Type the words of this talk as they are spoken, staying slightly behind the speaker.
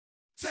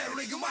Hello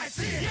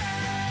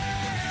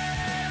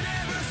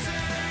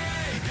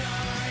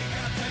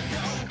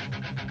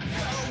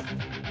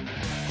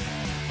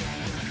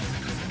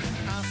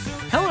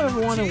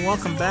everyone and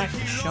welcome back to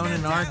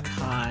Shonen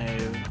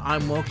Archive.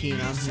 I'm Wokey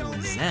and I'm here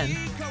with Zen.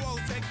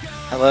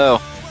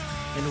 Hello.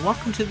 And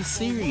welcome to the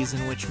series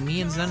in which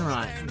me and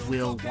Zenrot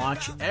will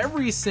watch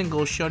every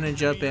single Shonen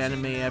Jump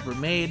anime ever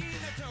made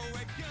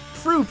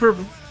through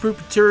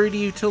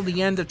perpetuity till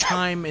the end of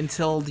time,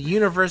 until the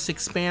universe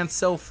expands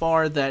so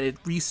far that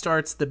it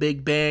restarts the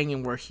Big Bang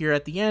and we're here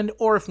at the end,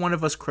 or if one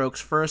of us croaks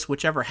first,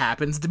 whichever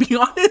happens, to be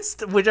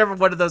honest. Whichever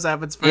one of those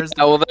happens first.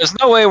 Yeah, well, there's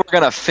no way we're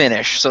going to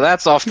finish, so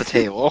that's off the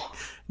table.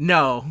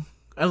 No.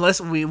 Unless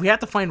we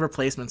have to find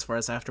replacements for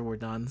us after we're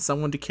done.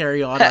 Someone to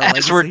carry on our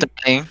As legacy. we're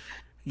dying.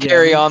 Yeah,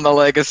 Carry on the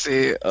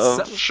legacy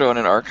of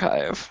Shonen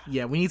Archive.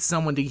 Yeah, we need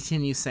someone to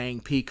continue saying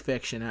peak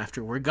fiction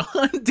after we're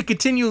gone. To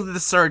continue the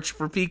search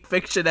for peak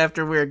fiction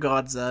after we're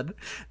gone, son.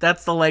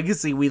 That's the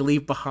legacy we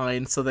leave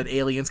behind, so that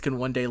aliens can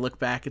one day look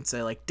back and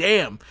say, like,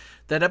 damn,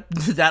 that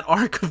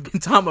arc of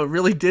Gintama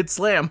really did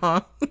slam,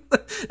 huh?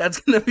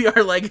 That's gonna be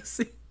our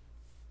legacy.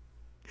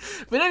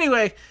 But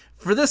anyway,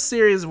 for this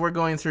series, we're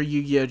going through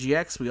Yugioh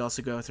GX. We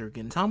also go through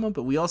Gintama,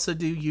 but we also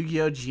do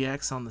Yugioh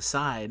GX on the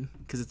side,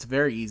 because it's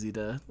very easy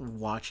to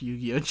watch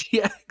Yugioh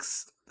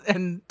GX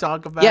and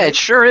talk about it. Yeah, it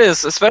sure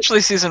is,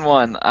 especially Season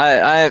 1.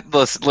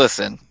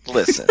 Listen.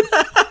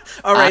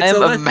 All right,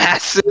 I'm a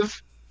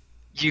massive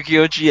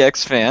Yu-Gi-Oh!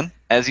 GX fan.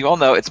 As you all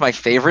know, it's my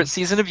favorite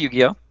season of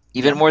Yu-Gi-Oh!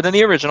 Even more than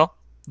the original.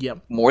 Yep.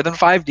 More than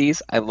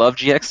 5Ds. I love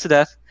GX to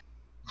death.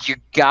 You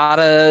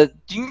gotta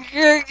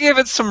give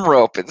it some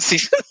rope in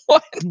Season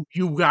 1.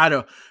 You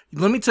gotta.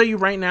 Let me tell you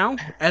right now,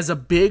 as a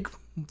big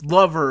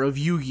lover of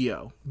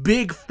Yu-Gi-Oh!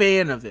 Big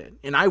fan of it,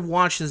 and I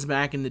watched this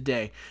back in the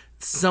day,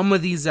 some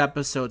of these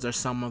episodes are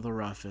some of the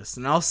roughest.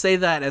 And I'll say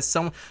that as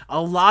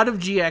a lot of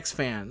GX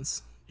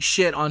fans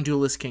shit on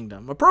Duelist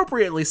Kingdom.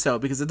 Appropriately so,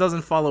 because it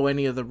doesn't follow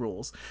any of the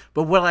rules.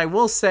 But what I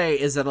will say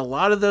is that a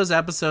lot of those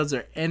episodes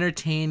are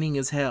entertaining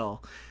as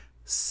hell.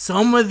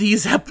 Some of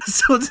these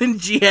episodes in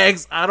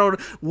GX, I don't.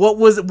 What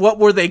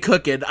were they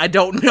cooking? I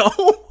don't know.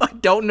 I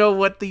don't know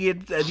what the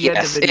end of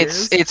it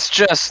is. It's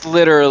just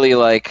literally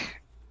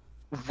like,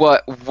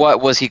 what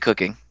was he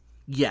cooking?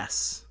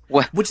 Yes.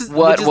 What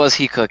was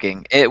he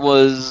cooking? It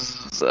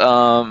was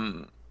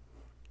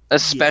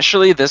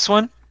especially this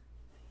one.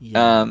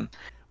 Yeah.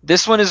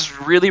 This one is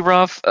really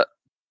rough.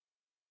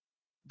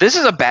 This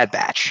is a bad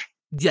batch.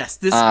 Yes,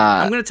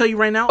 I'm going to tell you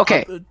right now,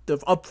 okay.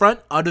 Up front,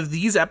 out of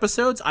these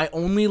episodes, I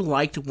only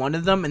liked one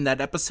of them, and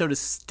that episode is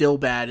still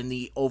bad in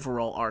the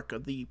overall arc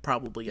of the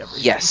probably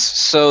everything. Yes,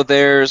 so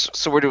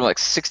we're doing like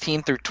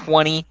 16 through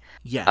 20.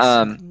 Yes,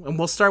 and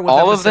we'll start with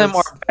all episodes. of them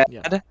are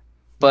bad,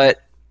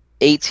 but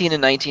 18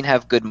 and 19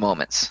 have good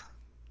moments.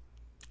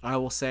 I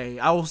will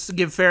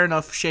give fair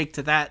enough shake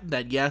to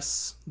that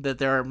yes, that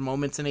there are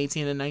moments in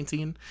 18 and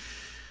 19.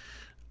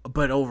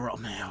 But overall,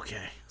 man,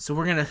 okay. So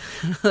we're gonna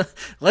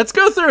let's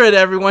go through it,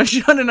 everyone.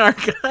 Shonen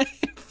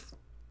Archive.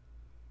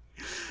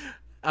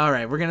 All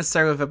right, we're gonna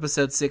start with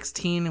episode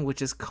 16,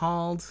 which is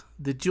called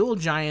 "The Jewel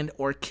Giant"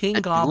 or King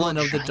Goblin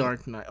of the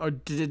Dark Knight, or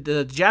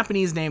the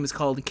Japanese name is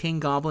called King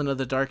Goblin of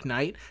the Dark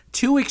Knight.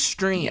 Too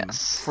extreme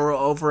for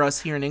over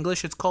us here in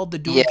English. It's called the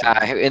Duel.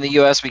 Yeah, in the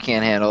U.S. we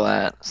can't handle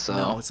that. So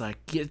no, it's like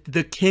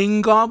the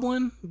King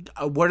Goblin.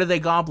 What are they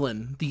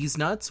goblin? These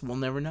nuts? We'll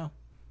never know.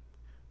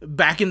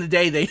 Back in the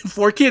day,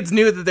 4 kids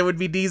knew that there would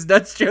be these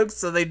nuts jokes,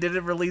 so they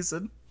didn't release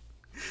it.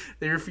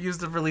 They refused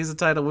to release a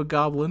title with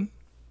Goblin.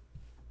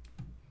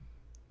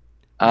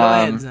 Go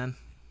ahead, Zen.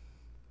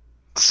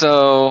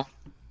 So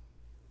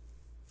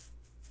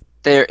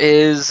there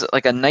is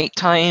like a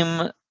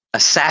nighttime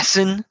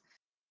assassin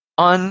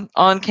on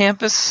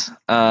campus.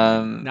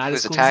 Not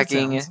who's as cool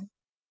attacking. as it sounds.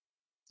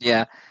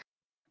 Yeah,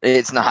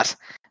 it's not.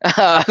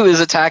 Who is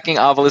attacking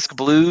Obelisk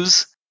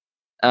Blues?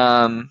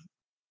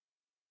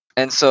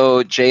 And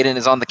so Jaden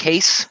is on the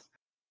case,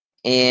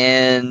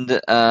 and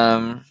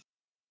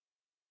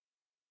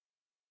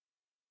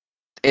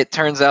it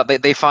turns out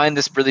they find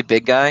this really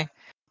big guy,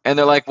 and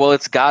they're like, well,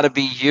 it's got to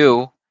be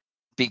you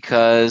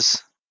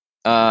because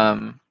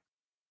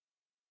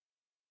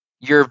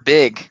you're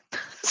big.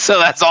 So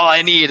that's all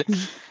I need.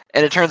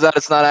 And it turns out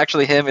it's not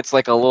actually him. It's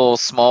like a little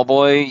small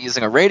boy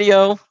using a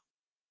radio,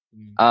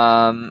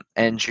 and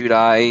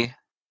Judai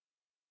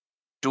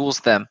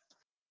duels them.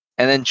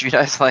 And then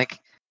Judai's like,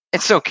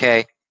 it's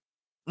okay.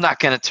 I'm not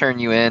going to turn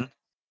you in.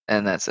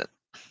 And that's it.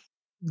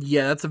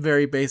 Yeah, that's a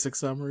very basic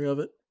summary of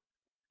it.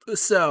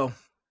 So,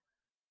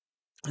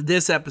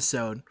 this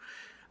episode,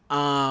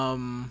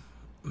 man,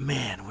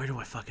 where do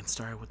I fucking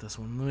start with this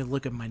one? Let me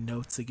look at my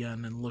notes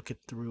again and look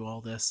through all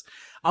this.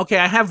 Okay,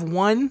 I have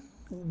one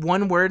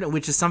word,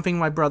 which is something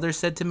my brother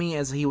said to me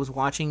as he was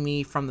watching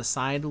me from the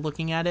side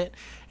looking at it.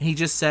 And he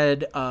just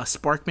said,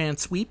 Sparkman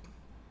sweep.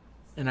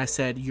 And I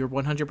said, you're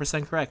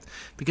 100% correct.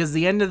 Because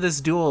the end of this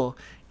duel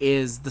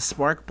is the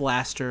Spark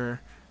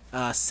Blaster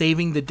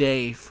saving the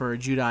day for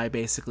Judai,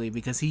 basically,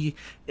 because he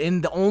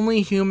in the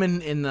only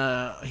human in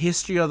the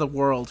history of the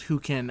world who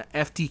can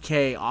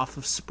FTK off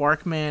of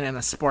Sparkman and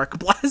a Spark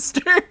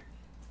Blaster.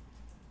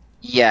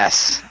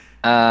 Yes.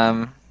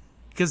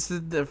 Because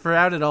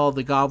throughout it all,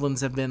 the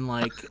goblins have been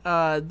like,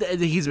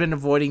 he's been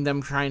avoiding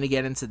them trying to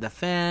get into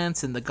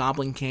defense, and the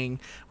Goblin King,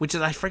 which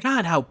is, I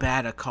forgot how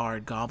bad a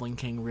card Goblin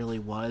King really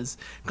was.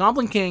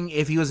 Goblin King,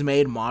 if he was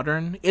made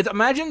modern,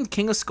 imagine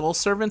King of Skull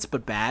Servants,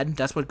 but bad.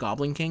 That's what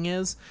Goblin King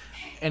is,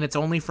 and it's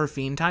only for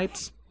Fiend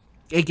types.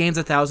 It gains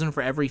 1,000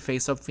 for every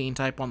face-up Fiend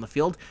type on the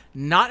field,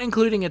 not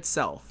including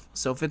itself.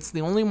 So if it's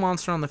the only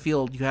monster on the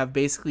field, you have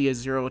basically a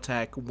 0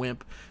 attack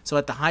Wimp, so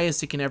at the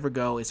highest it can ever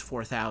go is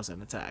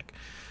 4,000 attack.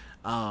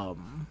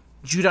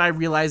 Judai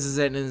realizes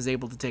it and is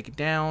able to take it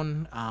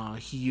down.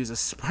 He uses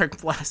Spark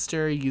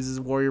Blaster, he uses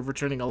Warrior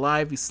Returning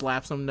Alive, he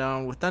slaps him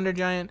down with Thunder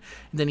Giant,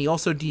 and then he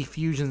also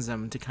defusions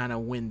them to kind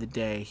of win the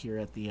day here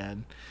at the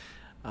end.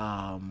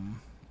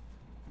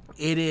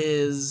 It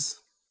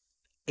is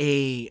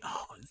the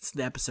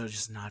episode is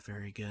just not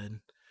very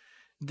good.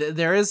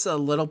 There is a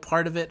little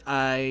part of it.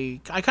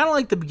 I kind of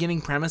like the beginning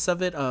premise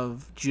of it,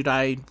 of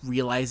Judai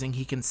realizing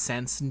he can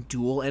sense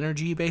dual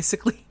energy,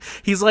 basically.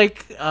 He's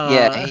like...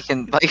 yeah, he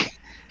can, like...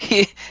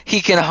 He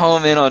can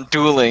home in on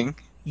dueling.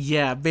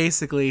 Yeah,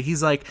 basically.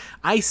 He's like,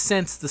 I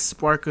sense the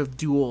spark of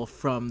duel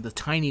from the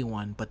tiny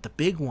one, but the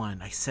big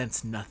one, I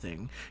sense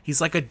nothing.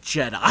 He's like a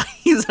Jedi.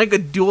 He's like a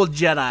dual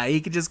Jedi.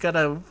 He can just kind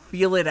of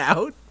feel it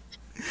out.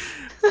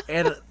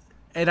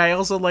 And I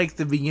also like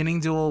the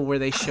beginning duel where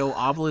they show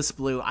Obelisk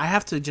Blue. I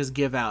have to just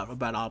give out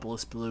about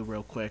Obelisk Blue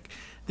real quick.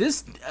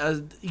 This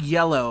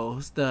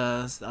yellow,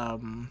 the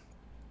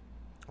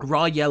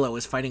raw yellow,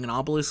 is fighting an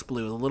Obelisk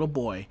Blue, the little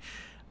boy.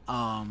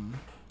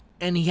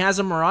 And he has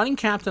a Marauding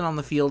Captain on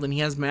the field, and he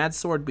has Mad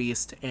Sword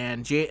Beast.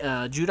 And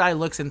Judai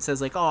looks and says,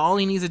 like, oh, all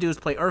he needs to do is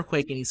play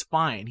Earthquake, and he's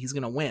fine. He's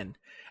going to win.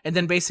 And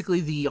then basically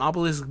the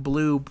Obelisk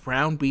Blue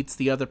brown beats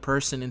the other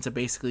person into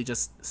basically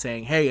just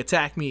saying, hey,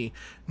 attack me.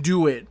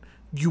 Do it.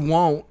 You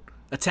won't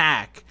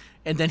attack.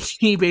 And then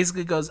he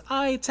basically goes,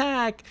 I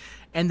attack.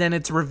 And then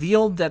it's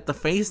revealed that the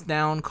face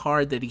down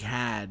card that he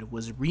had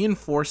was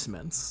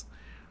Reinforcements,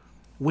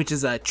 which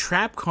is a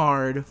trap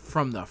card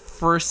from the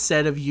first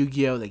set of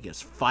Yu-Gi-Oh! That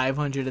gives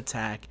 500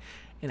 attack.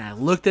 And I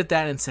looked at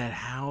that and said,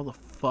 how the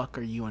fuck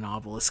are you an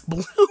Obelisk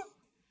Blue?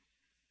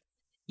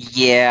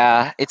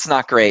 Yeah, it's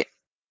not great.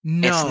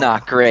 No. It's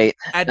not great.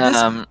 At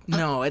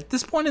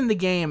this point in the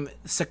game,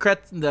 the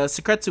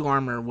Sekretsu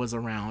armor was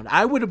around.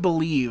 I would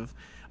believe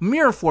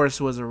Mirror Force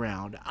was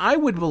around. I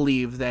would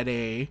believe that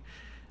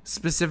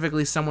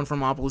specifically someone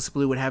from Obelisk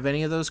Blue would have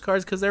any of those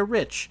cards because they're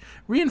rich.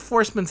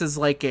 Reinforcements is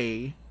like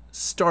a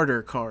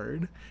starter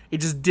card.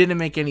 It just didn't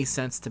make any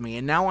sense to me.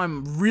 And now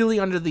I'm really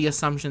under the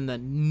assumption that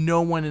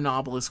no one in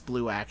Obelisk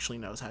Blue actually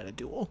knows how to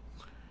duel.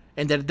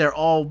 And that they're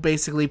all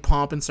basically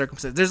pomp and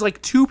circumstance. There's like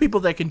 2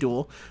 people that can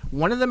duel.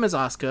 One of them is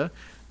Asuka.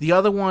 The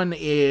other one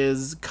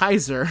is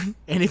Kaiser.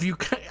 And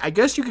I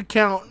guess you could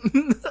count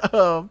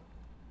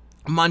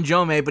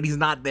Manjome, but he's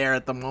not there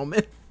at the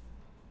moment.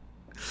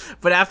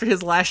 But after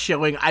his last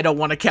showing, I don't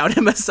want to count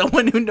him as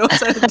someone who knows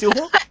how to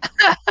duel.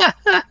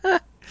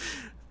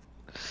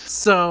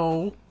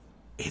 So,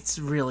 it's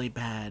really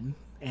bad.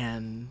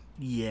 And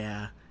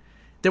yeah.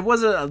 There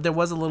was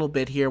a little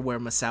bit here where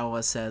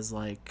Masawa says,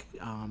 like,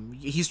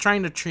 he's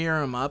trying to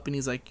cheer him up, and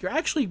he's like, you're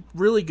actually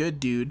really good,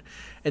 dude.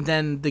 And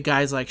then the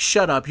guy's like,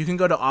 shut up, you can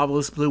go to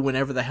Obelisk Blue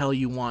whenever the hell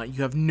you want.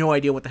 You have no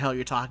idea what the hell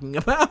you're talking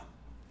about.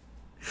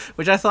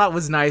 Which I thought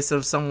was nice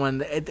of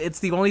someone. It's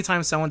the only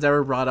time someone's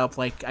ever brought up,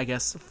 like, I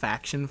guess,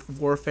 faction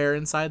warfare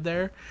inside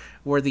there.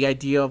 Where the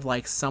idea of,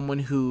 like, someone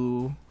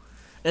who...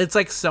 It's,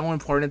 like, so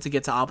important to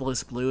get to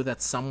Obelisk Blue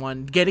that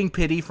someone... Getting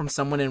pity from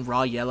someone in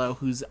Raw Yellow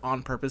who's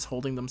on purpose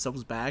holding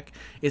themselves back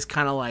is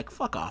kind of like,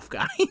 fuck off,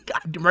 guy.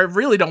 I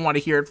really don't want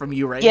to hear it from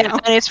you right now. Yeah,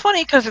 and it's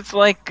funny because it's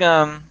like...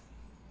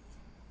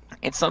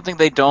 it's something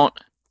they don't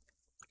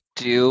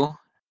do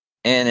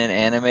in an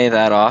anime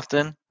that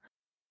often.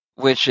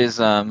 Which is...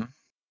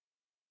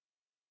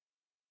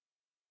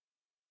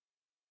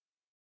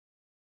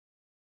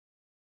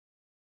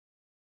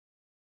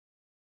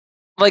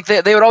 Like,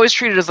 they would always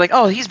treat it as like,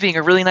 oh, he's being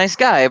a really nice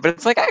guy, but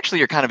it's like, actually,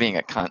 you're kind of being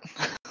a cunt.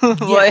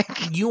 Like,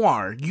 yeah, you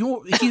are.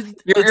 You're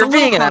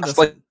being an ass.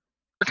 Like,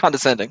 you're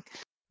condescending.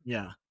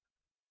 Yeah.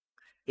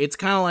 It's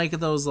kind of like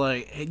those,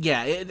 like,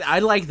 yeah, I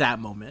like that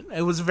moment.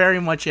 It was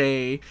very much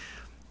the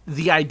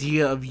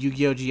idea of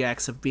Yugioh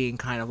GX of being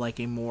kind of like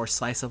a more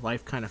slice of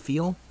life kind of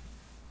feel.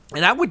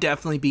 And I would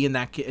definitely be in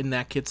that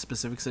kid's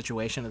specific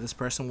situation. If this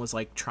person was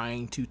like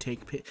trying to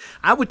take pity,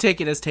 I would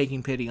take it as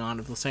taking pity on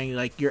it, saying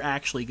like, you're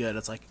actually good.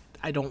 It's like,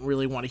 I don't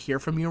really want to hear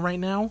from you right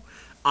now.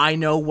 I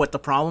know what the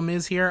problem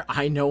is here.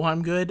 I know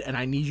I'm good, and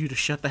I need you to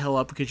shut the hell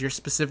up because you're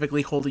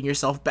specifically holding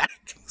yourself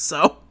back.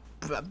 So,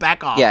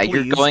 back off, yeah,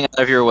 please. You're going out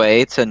of your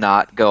way to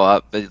not go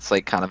up, but it's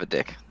like kind of a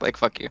dick. Like,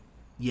 fuck you.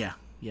 Yeah,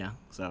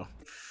 so.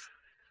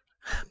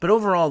 But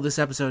overall, this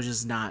episode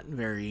is not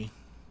very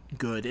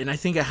good, and I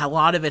think a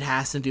lot of it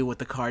has to do with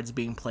the cards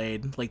being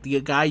played. Like the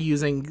guy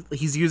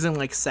he's using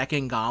like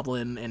second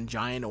goblin and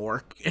giant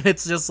orc, and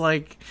it's just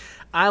like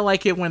I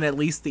like it when at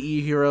least the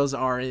e-heroes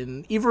are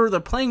in either they're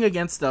playing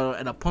against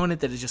an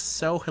opponent that is just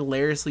so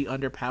hilariously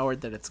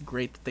underpowered that it's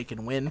great that they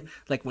can win,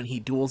 like when he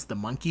duels the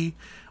monkey,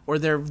 or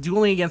they're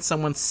dueling against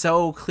someone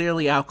so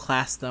clearly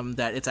outclassed them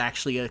that it's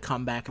actually a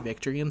comeback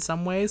victory in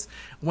some ways.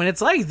 When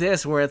it's like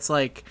this, where it's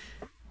like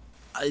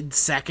a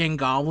second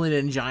goblin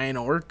and giant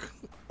orc,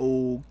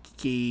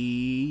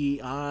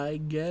 okay, I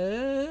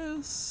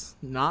guess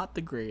not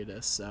the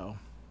greatest. So,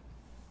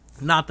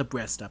 not the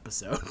best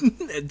episode.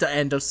 The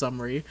end of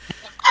summary.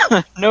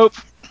 Nope.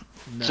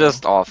 No.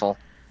 Just awful.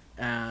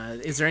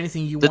 Is there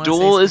anything you The want to say?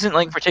 duel isn't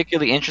like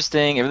particularly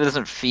interesting. It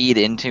doesn't feed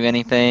into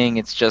anything.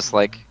 It's just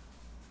like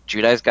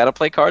Judai's got to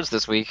play cards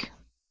this week.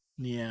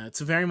 Yeah,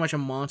 it's very much a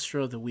monster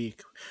of the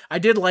week. I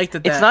did like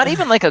that. It's not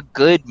even like a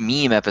good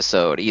meme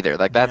episode either.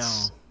 Like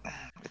that's,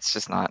 it's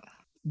just not.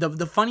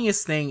 The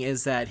funniest thing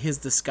is that his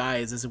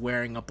disguise is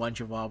wearing a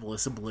bunch of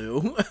Obelisk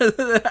Blue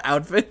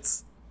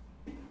outfits.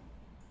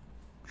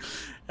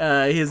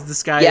 His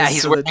disguise. Yeah,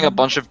 he's wearing a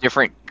bunch of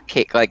different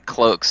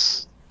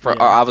cloaks for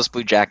Obelisk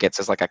Blue jackets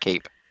as like a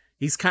cape.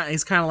 He's kind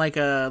of like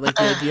the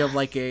idea of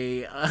like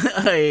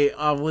a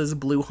Obelisk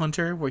Blue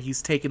hunter, where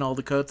he's taking all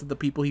the coats of the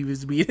people he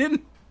was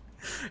beating,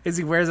 as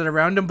he wears it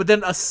around him. But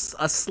then a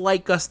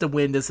slight gust of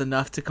wind is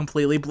enough to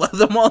completely blow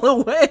them all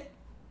away.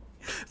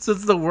 So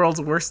it's the world's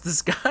worst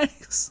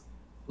disguise.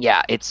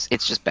 Yeah, it's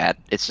just bad.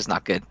 It's just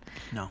not good.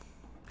 No.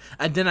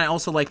 And then I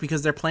also like,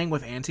 because they're playing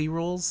with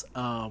anti-rules,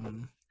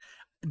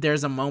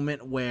 there's a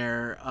moment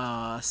where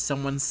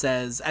someone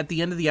says at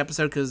the end of the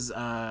episode, because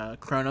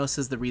Kronos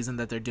is the reason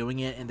that they're doing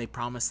it, and they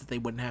promised that they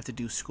wouldn't have to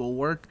do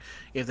schoolwork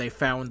if they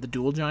found the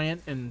dual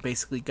giant and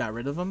basically got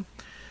rid of him.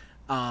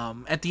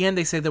 At the end,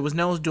 they say there was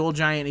no dual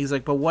giant. He's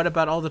like, but what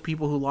about all the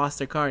people who lost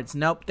their cards?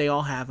 Nope, they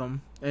all have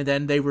them. And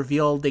then they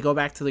go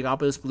back to the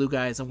Obelisk Blue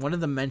guys, and one of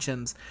them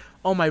mentions,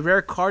 oh, my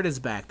rare card is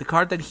back. The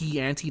card that he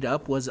anteed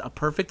up was a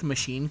Perfect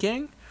Machine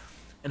King.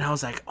 And I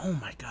was like, oh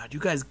my god, you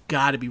guys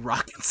gotta be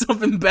rocking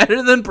something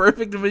better than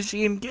Perfect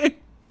Machine King.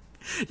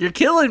 You're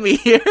killing me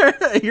here.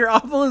 Your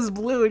Obelisk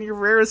Blue and your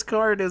rarest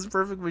card is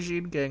Perfect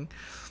Machine King.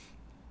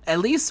 At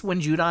least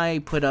when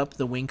Judai put up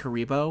the Wing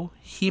Karibo,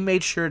 he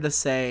made sure to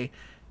say,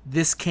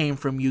 this came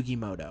from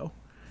Yugimoto.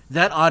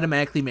 That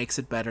automatically makes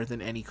it better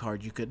than any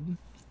card you could,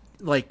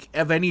 like,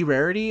 of any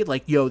rarity.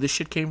 Like, yo, this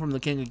shit came from the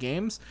King of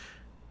Games.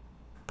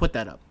 Put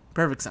that up.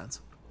 Perfect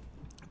sense.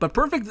 But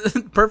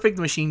Perfect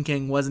Machine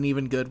King wasn't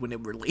even good when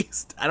it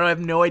released. I have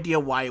no idea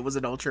why it was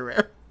an ultra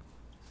rare.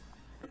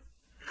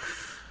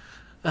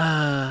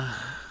 But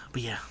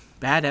yeah,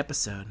 bad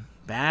episode.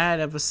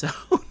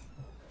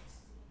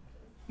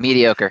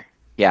 Mediocre.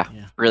 Yeah,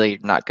 really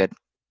not good.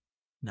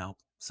 No.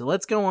 So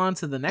let's go on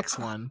to the next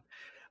one,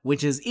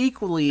 which is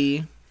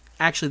equally...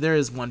 Actually, there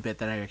is one bit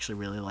that I actually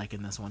really like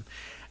in this one.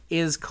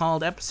 Is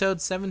called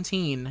episode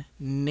 17,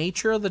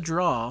 Nature of the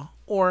Draw,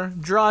 or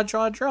Draw,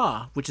 Draw,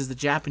 Draw, which is the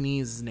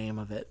Japanese name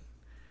of it.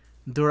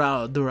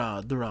 Draw,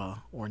 Draw, Draw,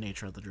 or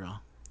Nature of the Draw.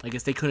 I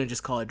guess they couldn't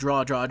just call it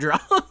Draw, Draw, Draw,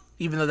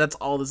 even though that's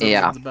all this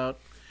episode's about.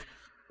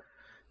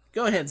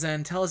 Go ahead,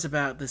 Zen. Tell us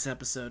about this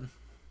episode.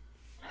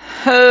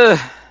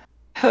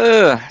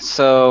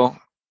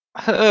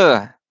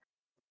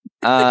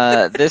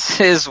 This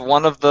is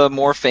one of the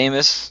more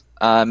famous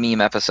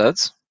meme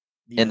episodes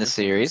in the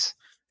series.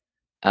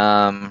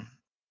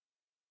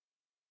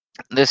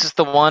 This is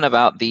the one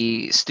about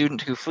the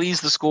student who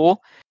flees the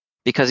school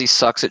because he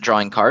sucks at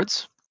drawing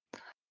cards.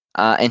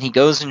 And he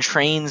goes and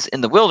trains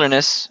in the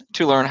wilderness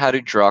to learn how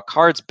to draw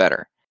cards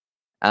better.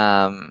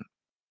 The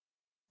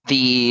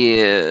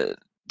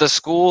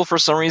school, for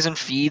some reason,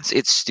 feeds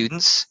its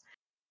students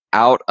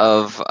out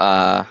of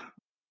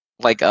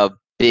like a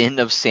bin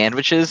of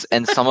sandwiches,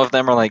 and some of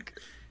them are like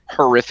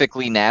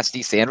horrifically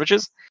nasty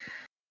sandwiches.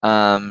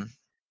 Give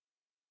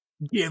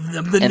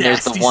them the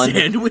nasty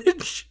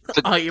sandwich.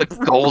 The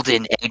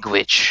golden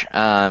eggwich.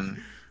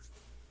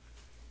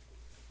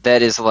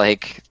 That is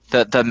like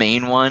the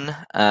main one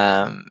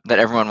that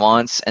everyone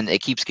wants, and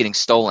it keeps getting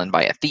stolen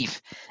by a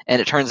thief. And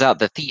it turns out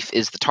the thief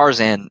is the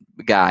Tarzan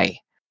guy.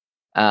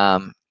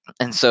 And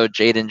so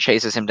Jaden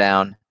chases him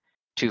down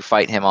to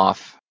fight him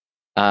off.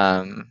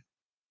 And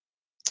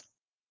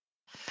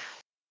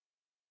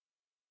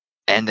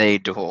they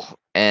duel.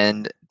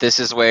 And this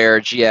is where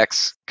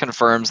GX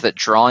confirms that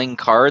drawing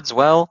cards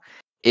well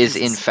is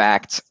in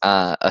fact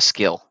a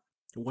skill.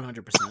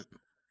 100%.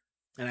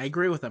 And I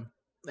agree with him.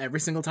 Every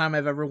single time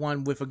I've ever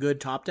won with a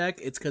good top deck,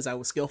 it's because I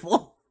was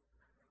skillful.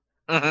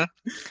 Mm-hmm.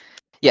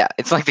 Yeah,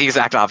 it's like the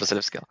exact opposite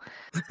of skill.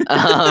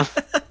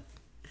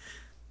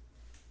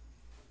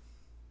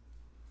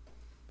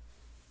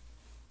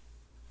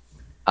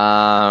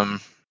 I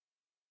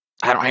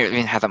don't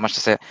even have that much to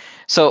say.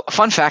 So,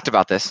 fun fact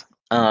about this.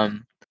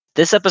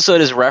 This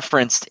episode is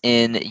referenced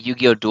in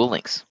Yu-Gi-Oh! Duel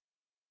Links.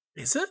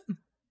 Is it?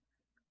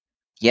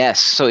 Yes.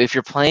 So if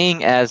you're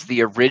playing as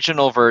the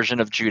original version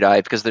of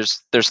Judai, because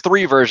there's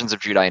 3 versions of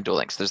Judai in Duel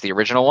Links. There's the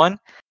original one,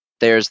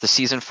 there's the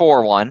season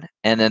 4 one,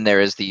 and then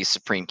there is the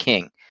Supreme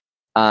King.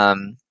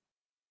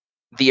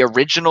 The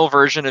original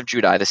version of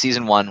Judai, the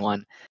season 1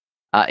 one,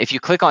 if you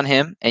click on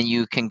him and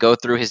you can go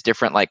through his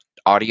different like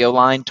audio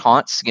line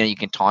taunts, you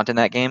can taunt in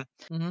that game.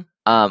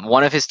 Mm-hmm.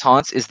 One of his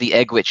taunts is the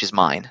egg witch is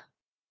mine.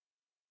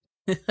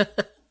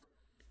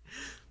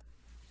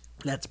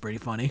 That's pretty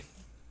funny.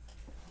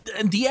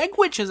 The egg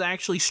witch has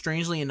actually,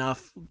 strangely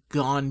enough,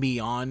 gone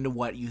beyond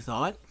what you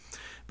thought.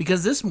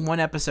 Because this one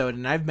episode,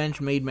 and I've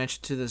made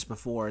mention to this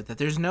before, that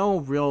there's no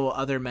real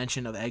other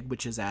mention of egg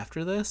witches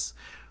after this.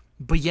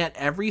 But yet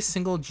every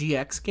single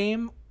GX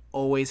game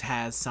always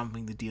has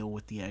something to deal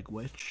with the egg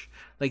witch.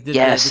 Like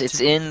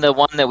it's in the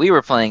one that we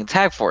were playing,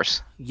 Tag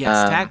Force.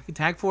 Yes,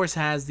 Tag Force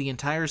has the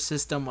entire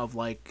system of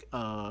like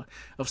of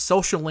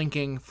social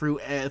linking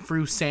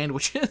through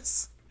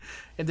sandwiches.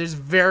 And there's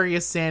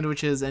various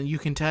sandwiches, and you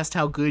can test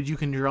how good you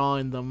can draw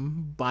in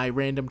them by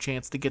random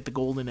chance to get the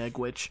golden egg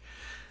witch.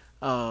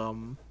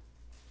 And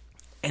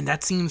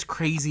that seems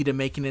crazy to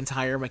make an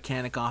entire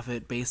mechanic off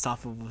it based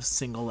off of a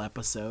single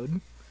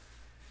episode.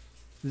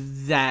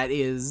 That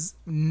is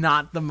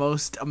not the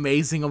most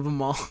amazing of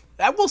them all.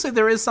 I will say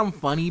there is some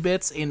funny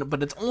bits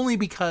but it's only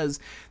because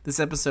this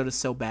episode is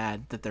so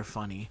bad that they're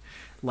funny.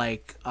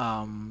 Like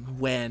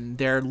when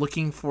they're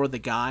looking for the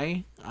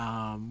guy,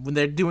 when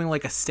they're doing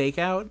like a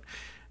stakeout,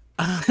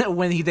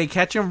 when they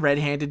catch him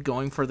red-handed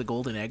going for the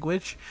golden egg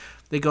witch,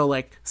 they go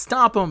like,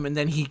 stop him, and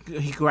then he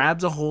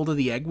grabs a hold of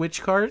the egg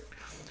witch cart,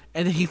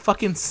 and then he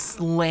fucking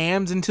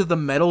slams into the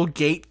metal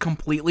gate,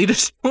 completely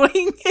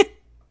destroying it.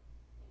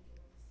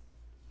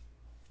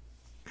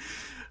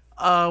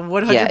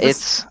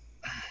 It's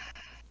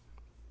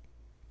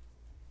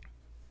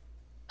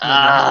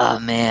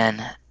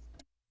man.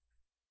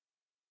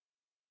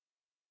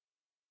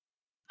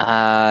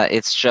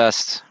 It's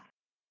just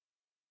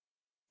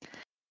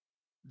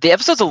the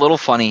episode's a little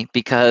funny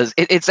because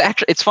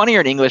it's funnier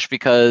in English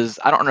because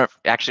I don't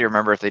actually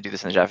remember if they do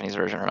this in the Japanese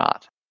version or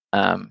not.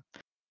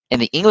 In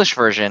the English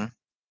version,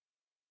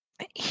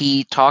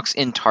 he talks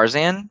in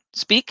Tarzan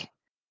speak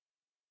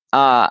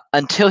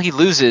until he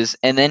loses,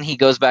 and then he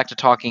goes back to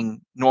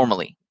talking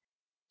normally.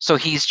 So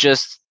he's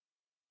just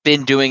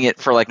been doing it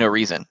for like no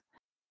reason.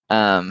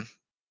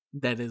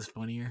 That is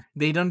funnier.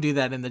 They don't do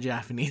that in the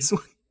Japanese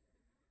one.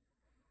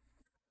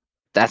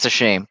 That's a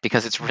shame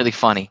because it's really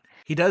funny.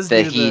 He does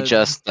that he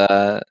just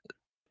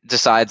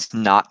decides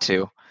not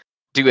to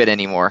do it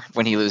anymore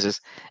when he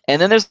loses.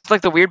 And then there's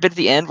like the weird bit at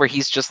the end where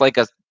he's just like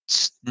a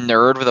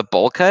nerd with a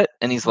bowl cut,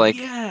 and he's like,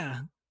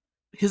 yeah,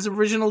 his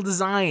original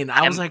design.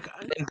 I was like,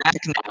 I'm back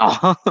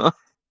now.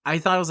 I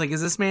thought, I was like,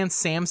 is this man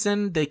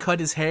Samson? They cut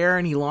his hair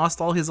and he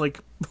lost all his like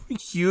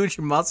huge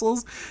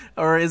muscles,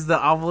 or is the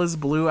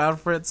Obelisk blue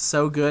outfit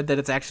so good that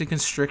it's actually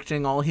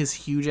constricting all his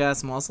huge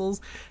ass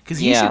muscles? Because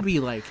he should be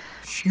like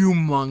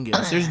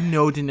humongous. There's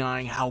no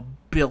denying how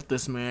built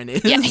this man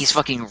is. Yeah, he's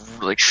fucking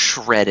like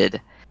shredded.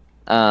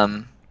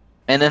 And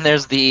then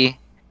there's the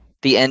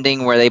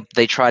ending where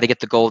they try to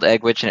get the gold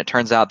egg witch, and it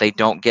turns out they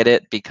don't get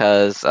it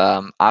because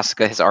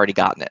Asuka has already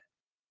gotten it.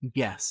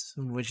 Yes,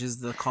 which is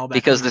the callback.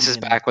 Because this is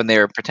back when they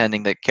were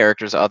pretending that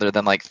characters other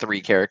than like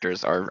 3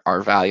 characters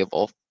are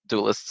valuable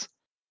duelists.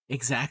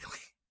 Exactly.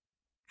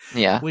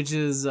 Yeah. Which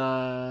is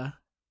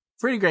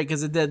pretty great,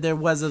 because there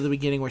was at the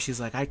beginning where she's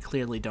like, I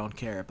clearly don't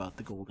care about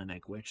the golden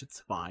egg witch, it's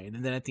fine.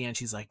 And then at the end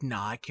she's like,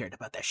 nah, I cared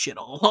about that shit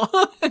all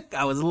along.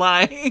 I was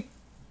lying.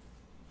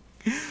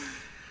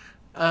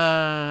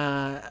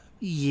 Yeah,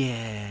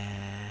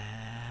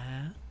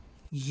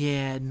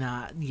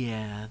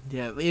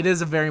 it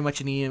is a very much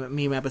a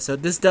meme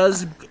episode. This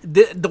does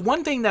the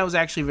one thing that was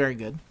actually very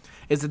good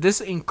is that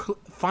this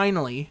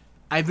finally,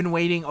 I've been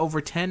waiting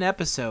over 10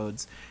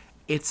 episodes.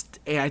 It's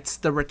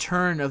the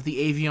return of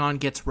the Avion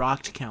gets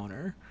rocked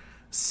counter.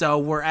 So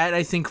we're at,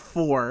 I think,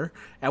 4.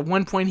 At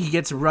one point he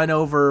gets run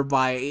over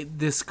by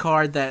this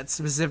card that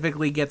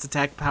specifically gets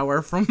attack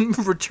power from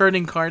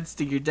returning cards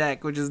to your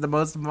deck, which is the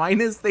most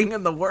minus thing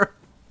in the world.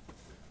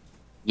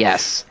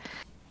 Yes.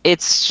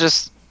 It's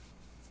just,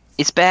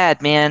 it's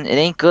bad, man. It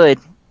ain't good.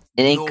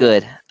 It ain't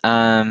good.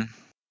 But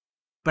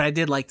I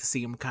did like to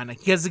see him kind of,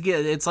 because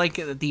it's like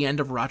at the end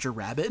of Roger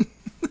Rabbit.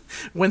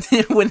 when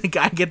the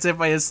guy gets hit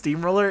by a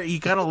steamroller, he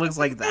kind of looks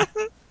like that.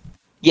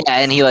 Yeah,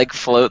 and he like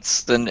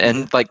floats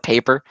and like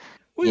paper.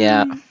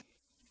 Yeah.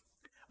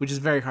 Which is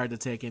very hard to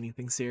take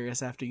anything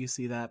serious after you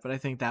see that, but I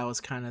think that was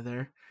kind of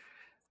their...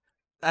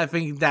 I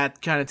think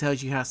that kind of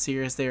tells you how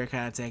serious they were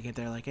kind of taking it.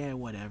 They're like,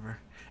 whatever.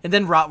 And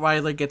then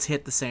Rottweiler gets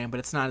hit the same, but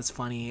it's not as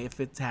funny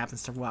if it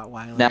happens to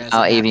Rottweiler. No,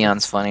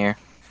 Avion's funnier.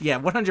 Yeah,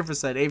 100%.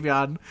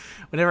 Avion,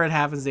 whenever it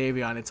happens to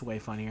Avion, it's way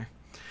funnier.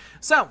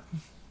 So,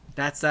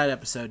 that's that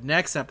episode.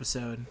 Next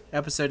episode,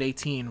 episode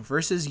 18,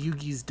 versus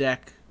Yugi's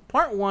deck,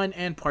 part 1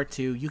 and part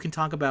 2. You can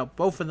talk about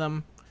both of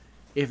them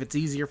if it's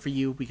easier for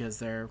you, because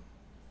they're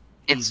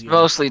It's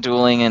mostly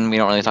dueling, and we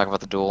don't really talk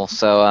about the duel.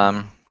 So,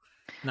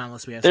 not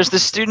unless we have there's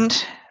this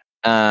student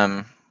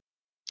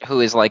who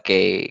is like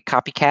a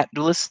copycat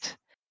duelist.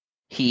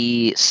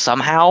 He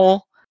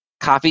somehow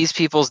copies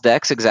people's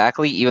decks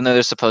exactly, even though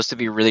they're supposed to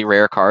be really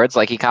rare cards.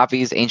 Like he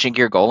copies Ancient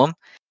Gear Golem,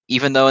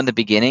 even though in the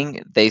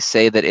beginning they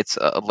say that it's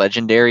a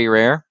legendary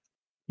rare.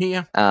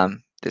 Yeah.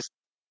 This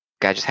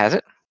guy just has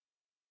it.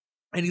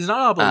 And he's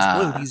not obelisk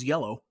blue, he's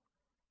yellow.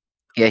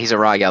 Yeah, he's a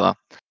raw yellow.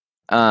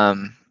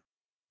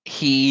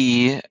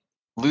 He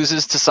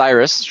loses to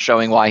Cyrus,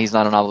 showing why he's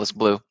not an obelisk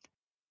blue.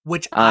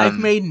 Which I've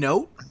made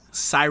note,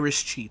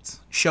 Cyrus cheats.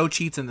 Show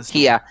cheats in the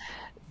story. Yeah.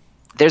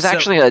 There's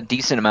actually a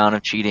decent amount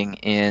of cheating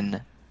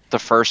in the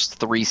first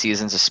 3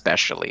 seasons,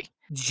 especially.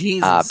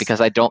 Jesus.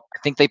 Because I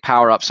think they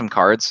power up some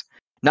cards.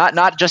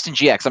 Not just in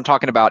GX. I'm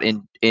talking about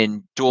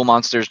in Duel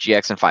Monsters,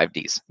 GX, and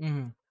 5Ds.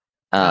 Mm-hmm.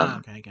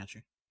 Okay, I got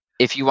you.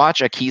 If you watch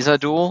Akiza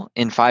Duel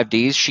in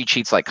 5Ds, she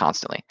cheats like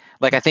constantly.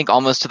 Like I think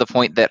almost to the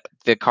point that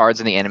the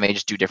cards in the anime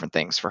just do different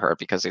things for her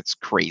because it's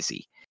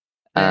crazy.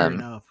 Fair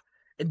enough.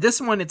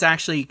 This one, it's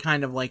actually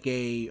kind of like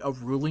a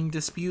ruling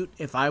dispute.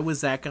 If I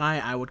was that guy,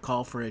 I would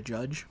call for a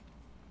judge.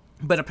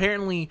 But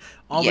apparently,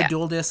 all the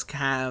dual discs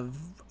have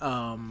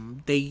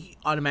they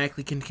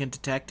automatically can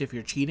detect if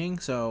you're cheating.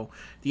 So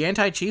the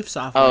anti-cheat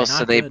software. Oh,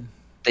 so they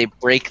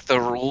break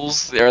the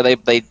rules, or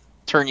they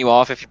turn you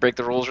off if you break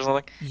the rules or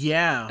something.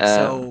 Yeah.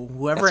 So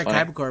whoever at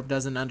Kybercorp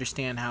doesn't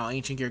understand how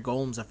Ancient Gear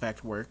Golem's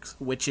effect works,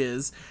 which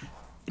is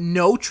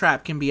no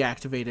trap can be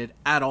activated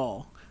at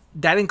all.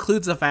 That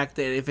includes the fact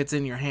that if it's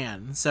in your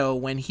hand. So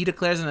when he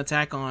declares an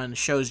attack on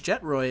Sho's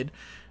Jetroid,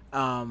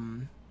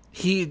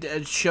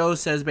 Sho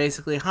says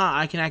basically,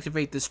 I can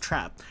activate this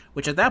trap.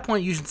 Which at that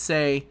point you should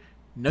say,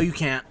 no you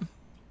can't.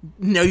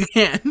 No you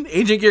can't.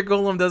 Ancient Gear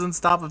Golem doesn't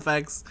stop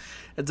effects.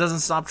 It doesn't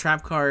stop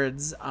trap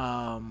cards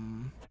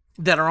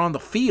that are on the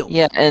field.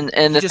 Yeah, and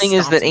the thing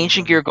is that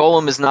Ancient Gear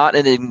Golem is not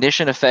an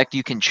ignition effect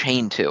you can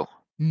chain to.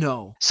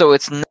 No. So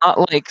it's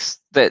not like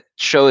that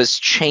Sho is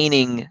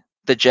chaining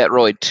the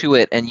Jetroid to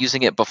it and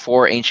using it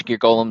before Ancient Gear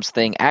Golem's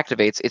thing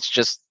activates. It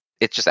just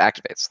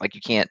activates. Like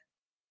you can't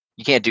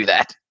do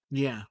that.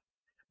 Yeah.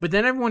 But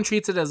then everyone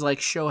treats it as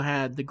like Sho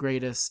had the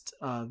greatest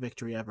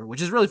victory ever,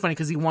 which is really funny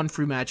because he won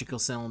through Magical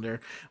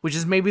Cylinder, which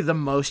is maybe the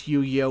most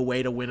Yu-Gi-Oh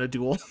way to win a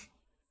duel.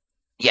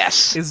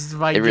 Yes. It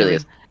really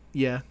is.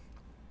 Yeah.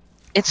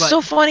 It's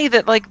so funny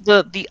that like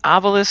the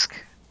obelisk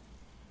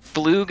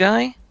blue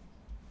guy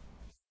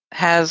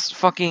has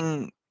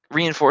fucking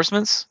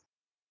reinforcements.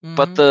 Mm-hmm.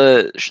 But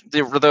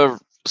the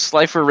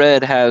Slifer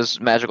Red has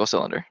Magical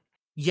Cylinder.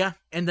 Yeah,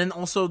 and then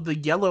also the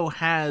yellow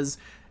has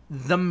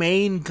the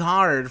main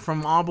card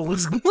from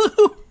Obelisk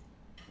Blue.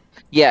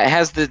 Yeah, it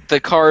has the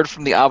card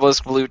from the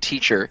Obelisk Blue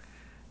teacher.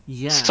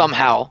 Yeah.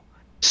 Somehow.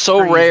 So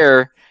crazy.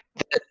 Rare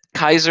that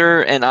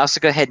Kaiser and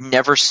Asuka had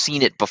never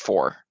seen it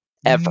before.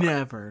 Ever.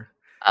 Never.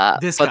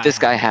 This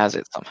guy has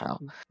it somehow.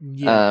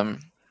 Yeah.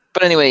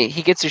 But anyway,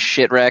 he gets his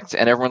shit wrecked,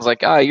 and everyone's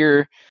like,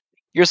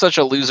 you're such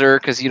a loser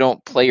because you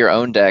don't play your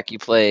own deck. You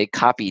play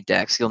copy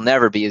decks. You'll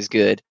never be as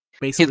good.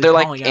 Basically, they're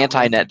like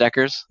anti-net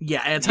deckers.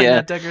 Yeah,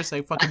 anti-net deckers.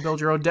 They fucking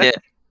build your own deck.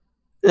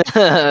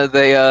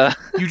 Yeah.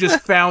 You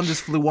just found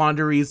this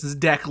Fluanderee's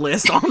deck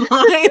list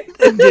online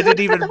and didn't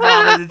even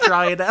bother to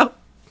try it out.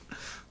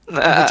 Which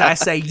I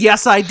say,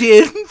 yes, I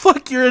did.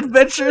 Fuck your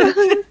adventure.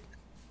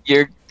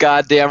 You're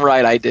goddamn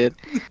right, I did.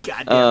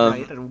 Goddamn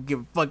right. I don't give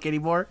a fuck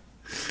anymore.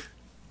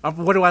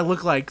 What do I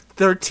look like?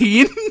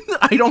 13?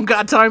 I don't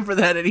got time for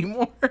that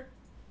anymore.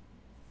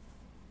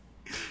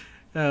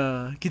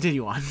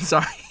 Continue on.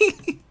 Sorry.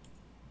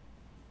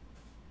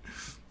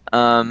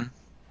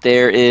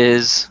 There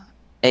is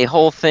a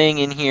whole thing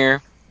in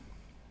here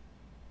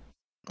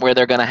where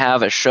they're going to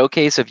have a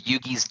showcase of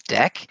Yugi's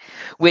deck,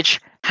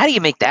 which, how do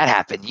you make that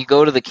happen? You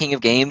go to the King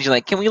of Games, you're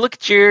like, can we look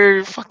at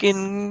your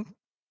fucking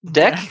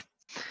deck?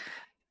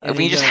 Can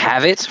we just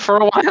have it for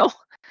a while?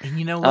 And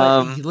you know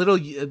what? Little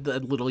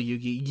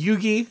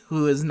Yugi,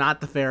 who is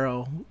not the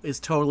Pharaoh, is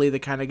totally the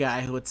kind of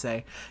guy who would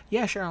say,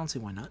 yeah, sure, I don't see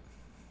why not.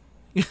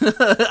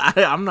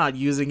 I'm not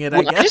using it,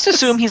 I guess. I just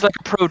assume he's like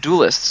a pro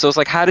duelist, so it's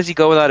like, how does he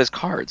go without his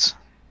cards?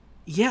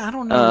 Yeah, I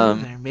don't know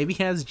either. Maybe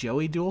he has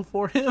Joey duel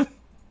for him?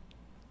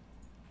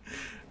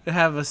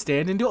 Have a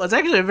stand-in duel? It's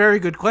actually a very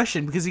good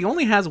question, because he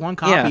only has one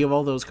copy of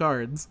all those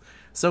cards.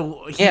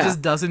 So he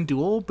just doesn't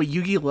duel, but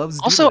Yugi loves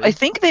dueling. Also, I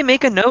think they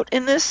make a note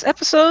in this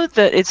episode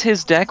that it's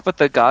his deck, but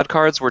the god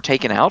cards were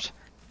taken out.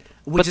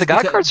 But the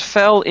god cards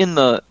fell in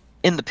the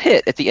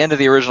pit at the end of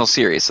the original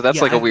series, so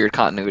that's like a weird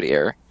continuity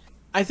error.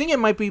 I think it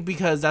might be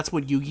because that's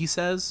what Yugi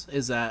says,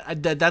 is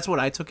that that's what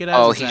I took it as.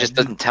 Oh, he just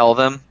doesn't tell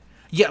them?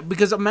 Yeah,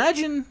 because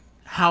imagine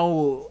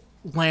how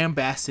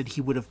lambasted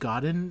he would have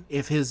gotten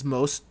if his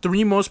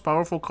three most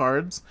powerful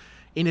cards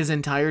in his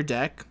entire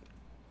deck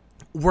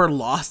were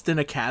lost in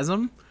a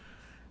chasm.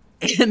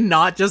 And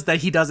not just that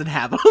he doesn't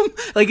have them.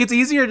 Like, it's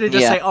easier to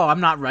just say, oh,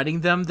 I'm not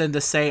running them, than to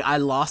say I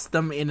lost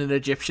them in an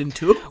Egyptian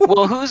tomb.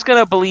 Well, who's going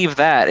to believe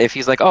that if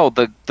he's like, oh,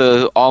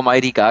 the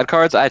almighty god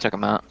cards, I took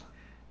them out.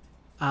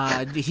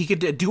 He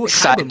could do a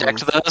side deck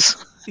to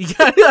those.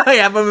 Yeah, I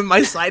have them in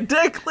my side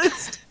deck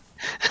list.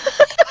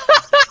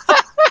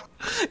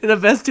 In a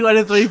best 2 out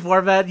of 3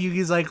 format,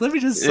 Yugi's like, let me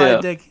just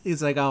side deck.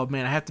 He's like, oh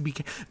man, I have to be.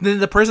 Then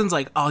the person's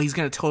like, oh, he's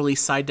gonna totally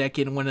side deck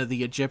in one of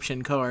the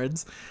Egyptian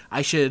cards.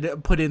 I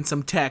should put in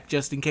some tech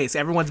just in case.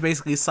 Everyone's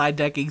basically side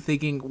decking,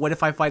 thinking, what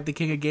if I fight the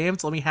King of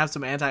Games? Let me have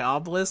some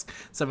anti-obelisk,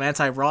 some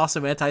anti-raw,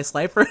 some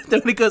anti-slifer.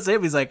 Then when it goes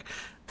in, he's like,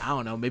 I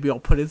don't know, maybe I'll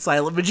put in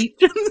Silent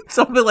Magician,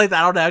 something like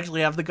that. I don't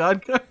actually have the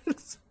god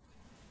cards.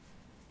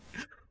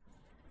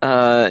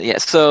 Yeah,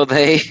 so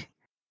they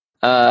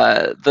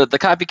the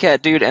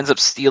copycat dude ends up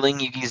stealing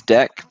Yugi's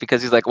deck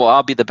because he's like, well,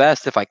 I'll be the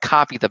best if I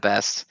copy the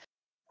best.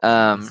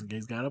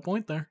 He's got a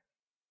point there.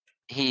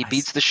 He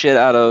beats the shit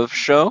out of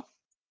Sho,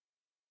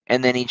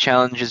 and then he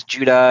challenges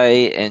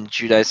Judai, and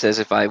Judai says,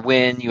 if I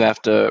win, you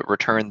have to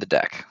return the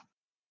deck.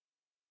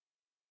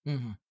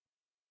 Mm-hmm.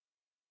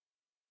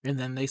 And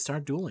then they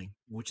start dueling,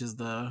 which is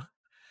the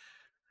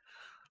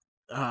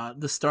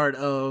start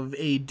of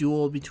a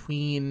duel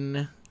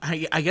between.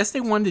 I guess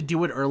they wanted to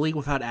do it early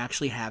without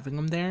actually having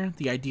him there.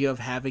 The idea of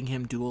having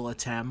him duel a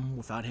Tem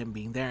without him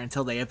being there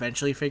until they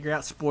eventually figure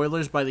out,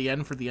 spoilers by the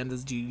end for the end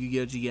of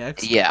Yu-Gi-Oh!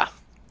 GX. Yeah.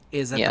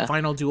 Is that the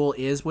final duel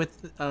is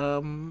with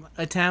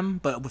a Tem,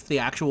 but with the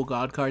actual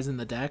god cards in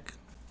the deck.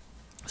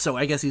 So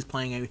I guess he's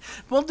playing a.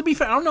 Well, to be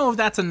fair, I don't know if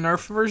that's a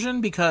nerfed version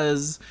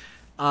because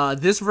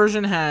this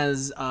version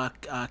has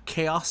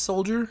Chaos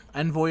Soldier,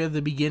 Envoy of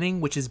the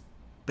Beginning, which is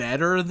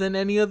better than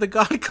any of the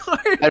god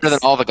cards. Better than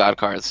all the god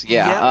cards.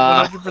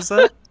 Yeah,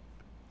 100%.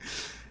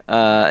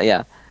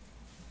 Yeah.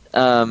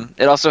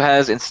 It also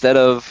has, instead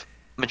of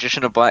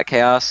Magician of Black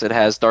Chaos, it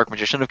has Dark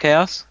Magician of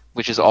Chaos,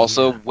 which is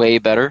also way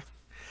better.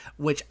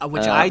 Which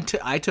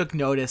I took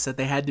notice that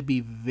they had to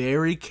be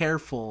very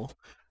careful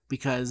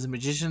because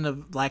Magician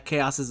of Black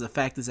Chaos's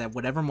effect is that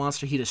whatever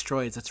monster he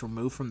destroys, it's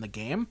removed from the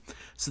game.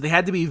 So they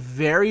had to be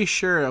very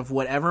sure of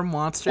whatever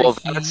monster. Well,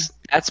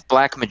 that's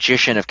Black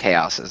Magician of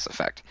Chaos's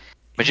effect.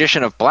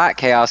 Magician of Black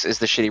Chaos is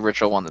the shitty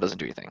ritual one that doesn't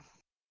do anything.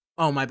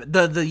 Oh my!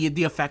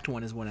 The effect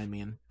one is what I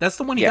mean. That's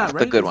the one he got, right?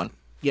 The good one.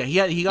 Yeah,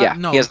 he got.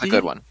 No, he has the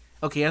good one.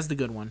 Okay, he has the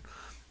good one.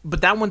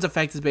 But that one's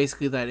effect is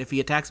basically that if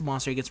he attacks a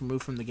monster, he gets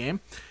removed from the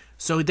game.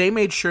 So they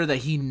made sure that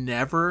he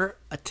never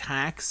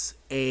attacks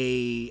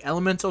a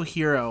elemental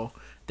hero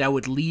that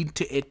would lead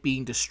to it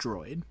being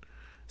destroyed.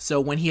 So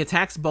when he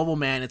attacks Bubble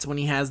Man, it's when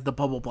he has the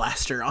Bubble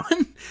Blaster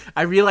on.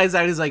 I realized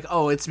that is like,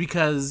 oh, it's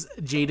because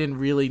Jaden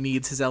really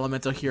needs his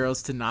elemental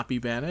heroes to not be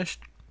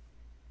banished.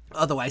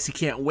 Otherwise, he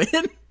can't win.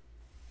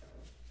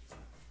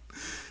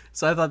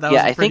 So I thought that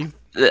was pretty...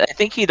 I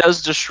think he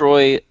does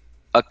destroy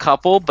a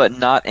couple, but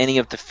not any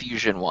of the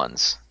fusion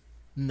ones.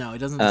 No, he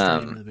doesn't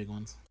destroy any of the big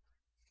ones.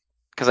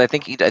 Because I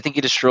think he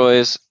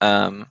destroys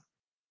Thunder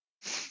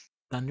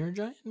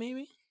Giant,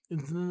 maybe?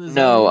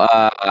 No,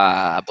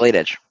 Blade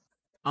Edge.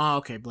 Oh,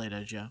 okay, Blade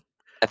Edge, yeah.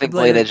 I think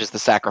Blade Edge is the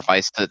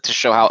sacrifice to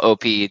show how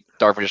OP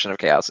Dark Magician of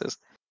Chaos is.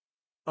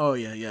 Oh,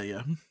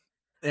 yeah.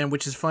 And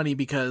which is funny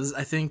because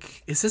I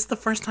think... Is this the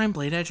first time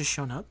Blade Edge has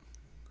shown up?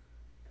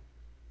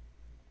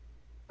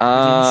 No,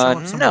 I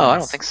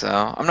don't think so.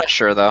 I'm not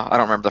sure, though. I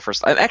don't remember the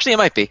first... Actually, it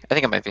might be. I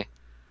think it might be.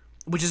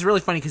 Which is really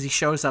funny because he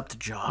shows up to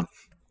job,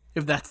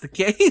 if that's the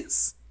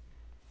case.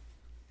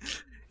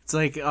 It's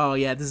like, oh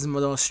yeah, this is the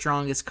most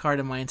strongest card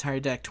in my entire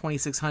deck,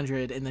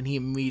 2600, and then he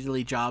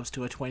immediately jobs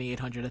to a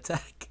 2800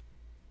 attack.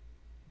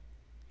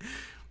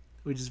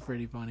 Which is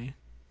pretty funny.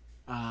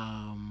 But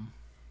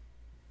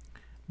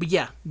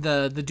yeah,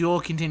 the duel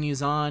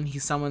continues on. He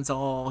summons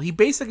all... He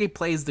basically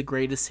plays the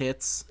greatest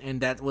hits,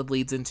 and that what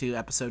leads into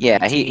episode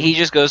 19. he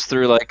just goes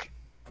through, like,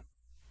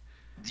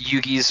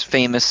 Yugi's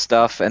famous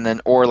stuff, and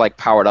then, or, like,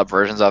 powered-up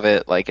versions of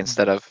it. Like,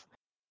 instead of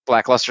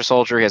Blackluster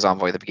Soldier, he has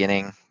Envoy at the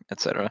beginning,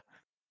 etc.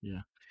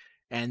 Yeah.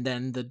 And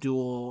then the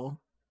duel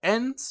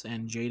ends,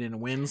 and Jaden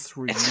wins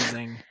through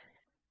using...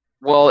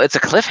 Well, it's a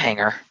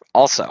cliffhanger,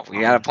 also.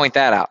 We gotta point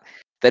that out.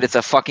 That it's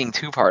a fucking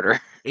two-parter.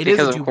 It is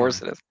a two-parter. Of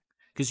course it is.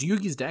 Because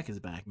Yugi's deck is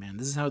back, man.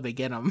 This is how they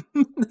get him.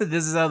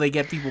 This is how they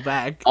get people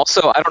back.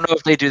 Also, I don't know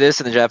if they do this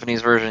in the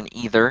Japanese version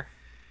either,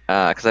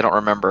 because I don't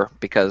remember,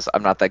 because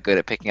I'm not that good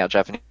at picking out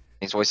Japanese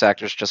voice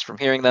actors just from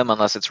hearing them,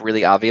 unless it's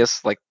really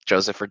obvious, like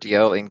Joseph or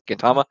Dio in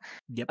Gintama.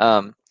 Yep.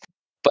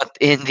 But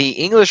in the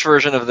English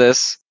version of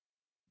this,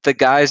 the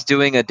guy's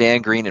doing a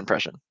Dan Green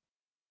impression.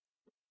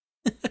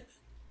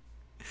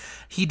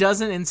 He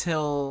doesn't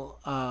until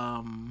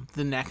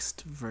the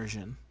next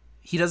version.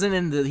 He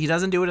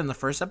doesn't do it in the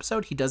first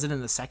episode. He does it in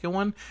the second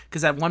one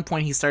because at one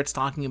point he starts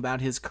talking about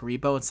his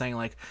Karibo and saying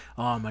like,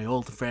 "Oh, my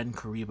old friend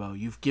Karibo,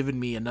 you've given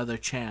me another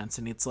chance."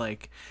 And it's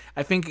like,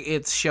 I think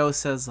its show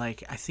says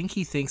like, I think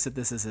he thinks that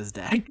this is his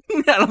deck.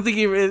 I don't think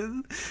he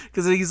really,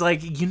 because he's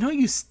like,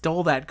 you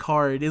stole that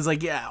card. It's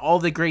like, yeah, all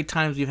the great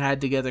times we've had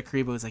together,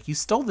 Karibo is like, you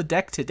stole the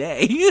deck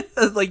today.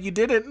 Like you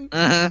didn't.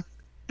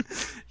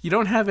 Mm-hmm. You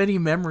don't have any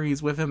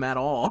memories with him at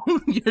all.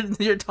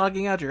 You're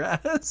talking out your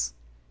ass.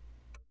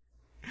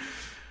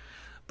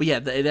 But yeah,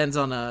 it ends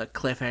on a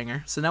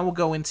cliffhanger. So now we'll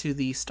go into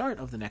the start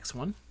of the next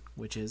one,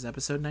 which is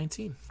episode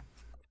 19.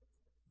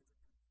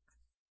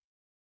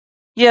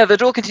 Yeah, the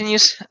duel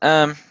continues.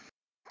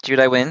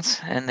 Judai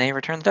wins, and they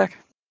return the deck.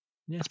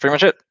 Yeah. That's pretty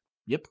much it.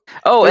 Yep.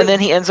 Oh, and It- then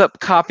he ends up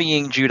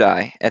copying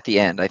Judai at the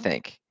end, I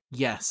think.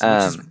 yes, which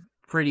is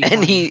pretty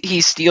And funny.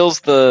 he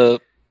steals the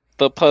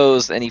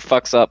pose and he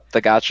fucks up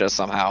the gotcha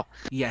somehow.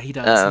 Yeah, he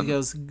does. He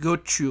goes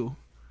gochu.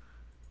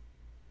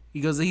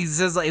 He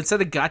says like,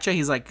 instead of gotcha,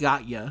 he's like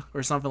got ya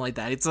or something like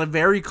that. It's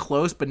very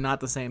close, but not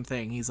the same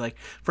thing. He's like,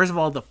 first of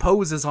all, the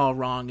pose is all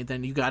wrong, and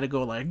then you got to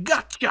go like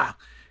gotcha.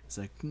 It's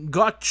like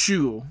got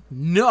you.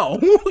 No,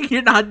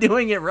 you're not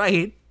doing it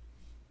right.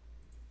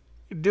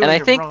 You're doing And I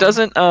it think wrong.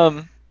 doesn't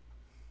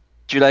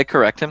Judai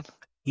correct him?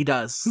 He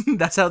does.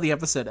 That's how the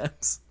episode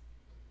ends,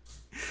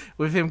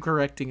 with him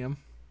correcting him.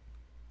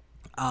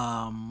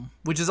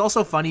 Which is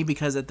also funny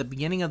because at the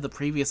beginning of the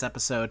previous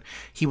episode,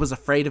 he was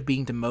afraid of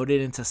being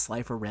demoted into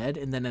Slifer Red,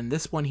 and then in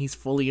this one, he's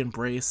fully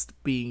embraced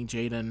being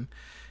Jaden,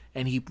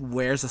 and he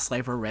wears a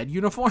Slifer Red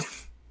uniform.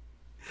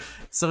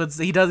 So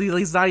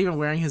he's not even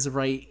wearing his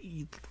right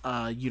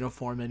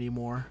uniform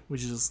anymore,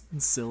 which is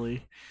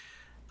silly.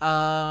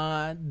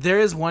 There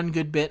is one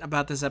good bit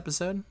about this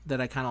episode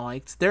that I kind of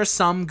liked. There are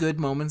some good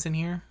moments in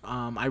here.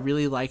 I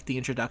really like the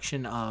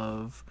introduction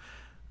of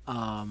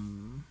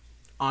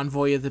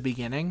Envoy of the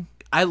Beginning.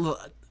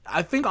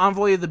 I think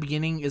Envoy of the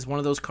Beginning is one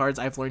of those cards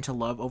I've learned to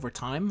love over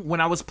time. When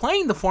I was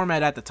playing the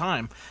format at the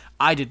time,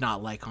 I did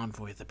not like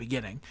Envoy of the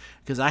Beginning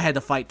because I had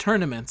to fight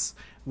tournaments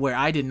where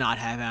I did not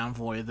have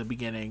Envoy of the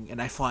Beginning,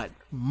 and I fought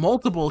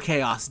multiple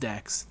Chaos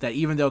decks that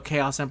even though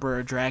Chaos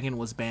Emperor Dragon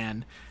was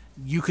banned,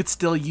 you could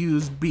still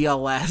use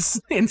BLS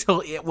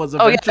until it was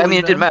eventually Oh yeah, I mean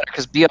it didn't banned. matter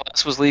because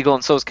BLS was legal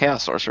and so was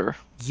Chaos Sorcerer.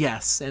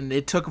 Yes, and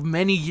it took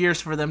many years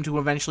for them to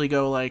eventually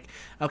go like,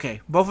 okay,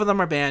 both of them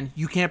are banned.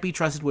 You can't be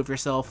trusted with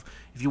yourself.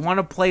 If you want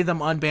to play them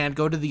unbanned,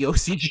 go to the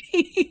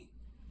OCG.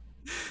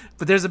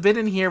 But there's a bit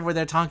in here where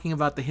they're talking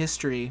about the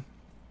history,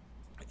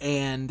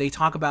 and they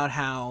talk about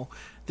how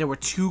there were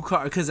two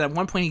cards, because at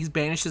one point he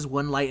banishes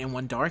one light and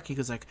one dark. He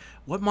goes like,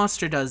 what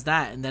monster does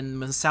that? And then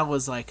Marcel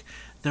was like,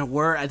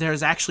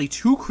 there's actually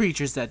two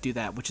creatures that do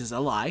that, which is a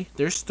lie.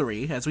 There's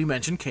three. As we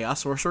mentioned,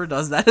 Chaos Sorcerer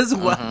does that as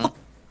well.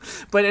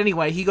 But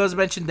anyway, he goes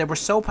mentioned they were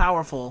so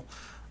powerful.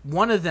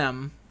 One of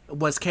them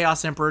was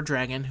Chaos Emperor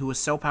Dragon, who was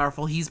so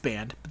powerful he's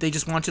banned. But they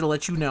just wanted to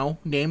let you know,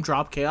 name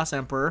drop Chaos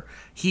Emperor.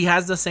 He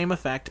has the same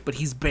effect, but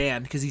he's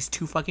banned because he's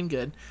too fucking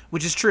good,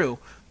 which is true.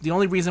 The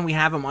only reason we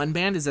have him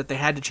unbanned is that they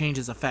had to change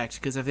his effect,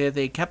 because if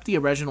they kept the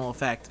original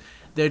effect,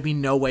 there'd be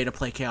no way to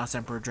play Chaos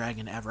Emperor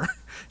Dragon ever.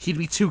 He'd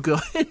be too good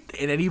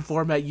in any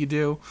format you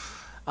do.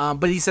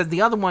 But he said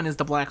the other one is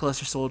the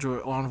Blackluster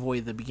Soldier Envoy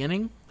at the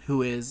beginning,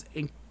 who is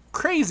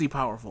crazy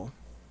powerful,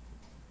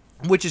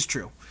 which is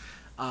true.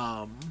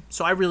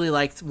 So I really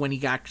liked when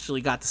he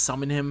actually got to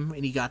summon him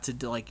and he got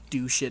to like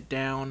do shit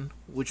down,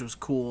 which was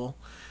cool.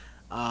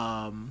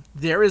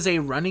 There is a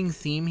running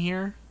theme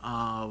here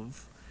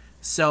of,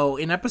 so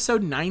in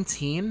episode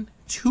 19,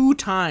 2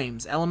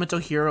 times Elemental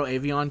Hero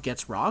Avion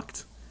gets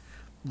rocked.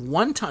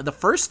 One time, the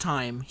first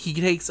time, he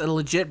takes a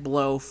legit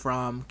blow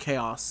from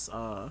Chaos,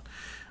 from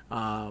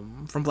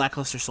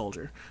Blackluster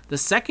Soldier. The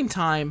second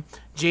time,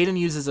 Jaden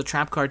uses a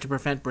trap card to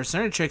prevent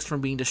Berserktrix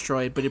from being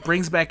destroyed, but it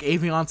brings back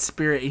Avion's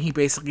spirit, and he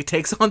basically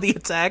takes on the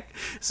attack.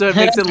 So it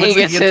makes it He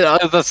gets hit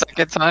the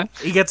second time.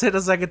 He gets hit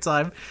a second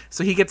time,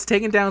 so he gets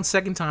taken down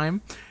second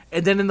time,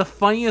 and then in the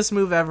funniest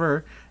move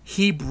ever,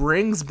 he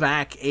brings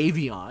back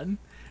Avion,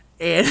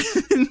 and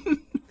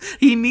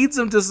he needs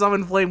him to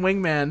summon Flame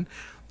Wingman,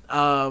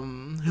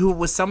 who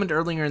was summoned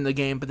earlier in the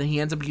game, but then he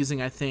ends up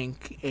using, I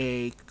think,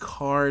 a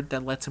card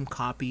that lets him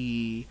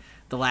copy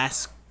the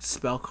last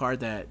spell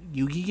card that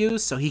Yugi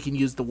used, so he can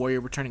use the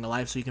Warrior Returning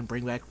Alive, so he can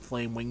bring back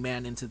Flame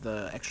Wingman into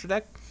the extra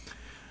deck.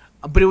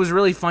 But it was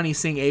really funny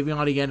seeing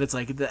Avion again. It's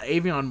like, the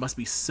Avion must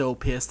be so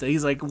pissed that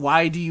he's like,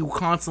 why do you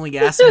constantly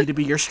ask me to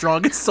be your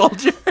strongest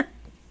soldier?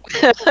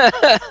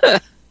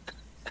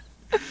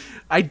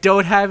 I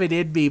don't have it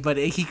in me, but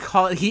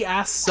he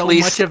asks so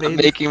Please much of stop it.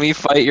 making me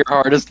fight your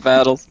hardest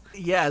battles.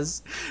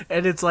 Yes,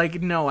 and it's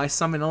like, no, I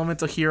summon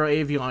Elemental Hero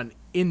Avion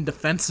in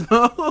defense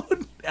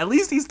mode. At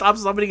least he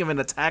stops summoning him in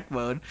attack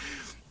mode,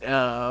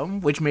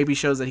 which maybe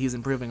shows that he's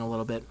improving a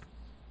little bit.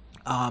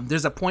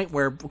 There's a point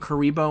where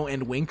Karibo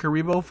and Wing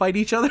Karibo fight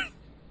each other,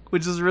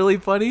 which is really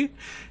funny,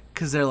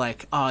 because they're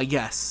like, oh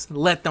yes,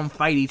 let them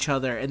fight each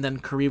other, and then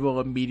Karibo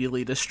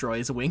immediately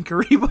destroys Wing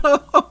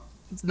Karibo.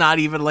 It's not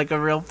even like a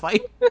real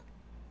fight.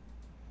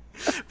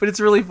 But it's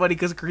really funny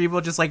because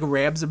Karibo just like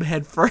rams him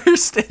head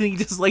first and he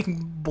just like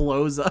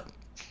blows up.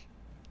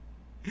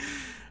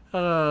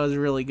 Oh, it was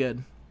really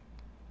good.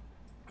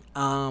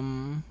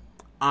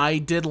 I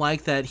did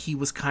like that he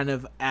was kind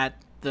of at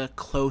the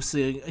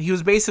closest. He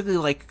was basically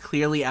like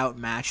clearly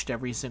outmatched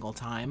every single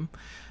time,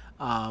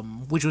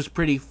 which was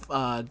pretty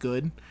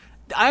good.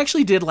 I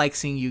actually did like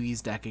seeing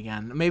Yugi's deck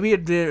again. Maybe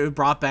it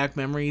brought back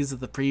memories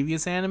of the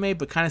previous anime,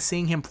 but kind of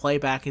seeing him play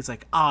back, he's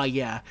like, ah,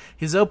 yeah.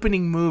 His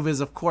opening move is,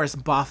 of course,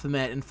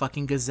 Baphomet and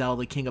fucking Gazelle,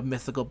 the king of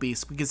mythical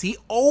beasts, because he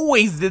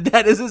always did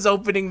that as his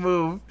opening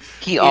move.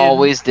 He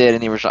always did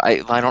in the original.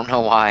 I don't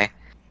know why,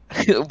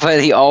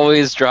 but he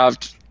always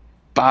dropped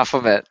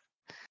Baphomet.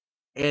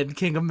 And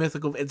King of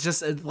Mythical, it's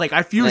just like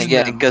I fused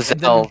Yeah, them.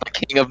 Gazelle, the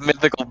king of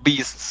mythical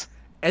beasts.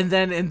 And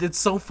it's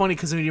so funny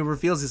because when he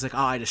reveals, he's like, "Oh,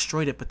 I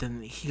destroyed it," but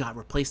then he got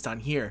replaced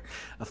on here.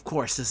 Of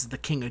course, this is the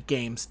King of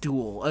Games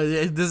duel.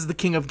 This is the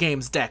King of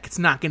Games deck. It's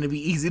not going to be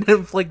easy to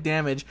inflict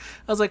damage.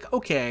 I was like,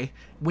 okay,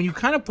 when you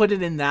kind of put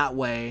it in that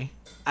way,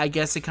 I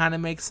guess it kind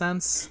of makes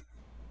sense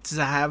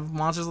to have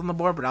monsters on the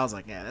board. But I was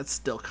like, yeah, that's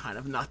still kind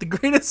of not the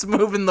greatest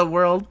move in the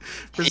world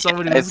for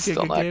somebody who's King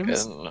of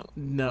Games.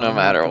 No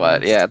matter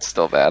what, yeah, it's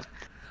still bad.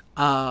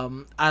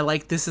 I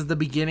like this is the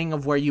beginning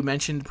of where you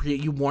mentioned,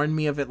 you warned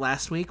me of it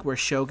last week, where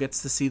Sho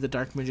gets to see the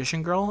Dark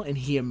Magician Girl and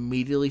he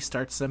immediately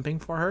starts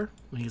simping for her.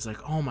 And he's like,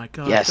 "Oh my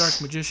god, Yes.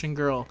 Dark Magician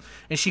Girl,"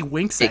 and she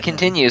winks at him. It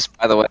continues,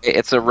 by the way.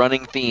 It's a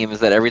running theme is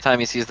that every time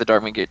he sees the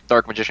Dark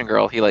Magician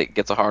Girl, he like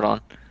gets a hard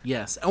on.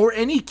 Yes, or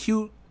any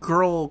cute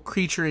girl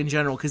creature in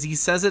general, because he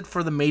says it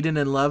for the Maiden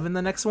in Love in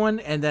the next one,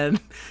 and then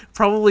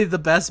probably the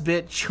best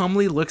bit,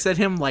 Chumley looks at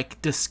him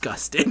like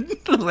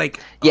disgusted,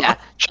 like yeah,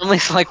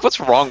 Chumley's like, "What's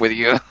wrong with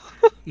you?"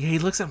 Yeah, he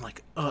looks at him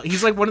like,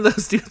 he's like one of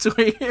those dudes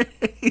where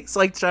he's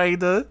like trying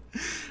to.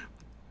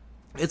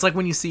 It's like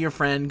when you see your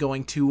friend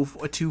going too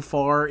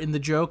far in the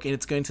joke, and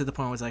it's going to the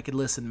point where it's like,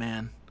 "Listen,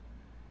 man,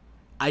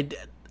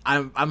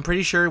 I'm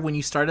pretty sure when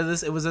you started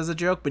this, it was as a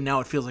joke, but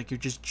now it feels like you're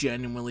just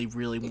genuinely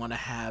really want to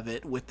have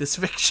it with this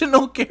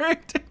fictional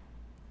character.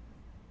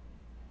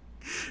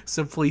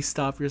 So please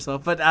stop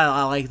yourself." But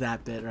I like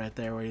that bit right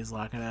there where he's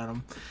looking at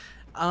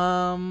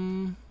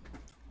him.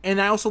 And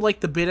I also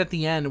like the bit at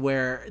the end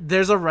where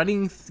there's a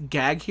running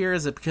gag here.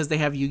 Is it because they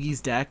have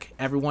Yugi's deck?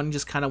 Everyone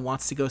just kind of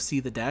wants to go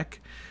see the deck.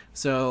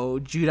 So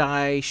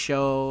Judai,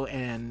 Sho,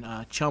 and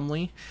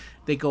Chumley,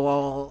 they go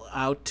all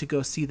out to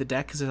go see the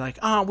deck because they're like,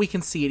 "Oh, we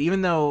can see it."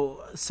 Even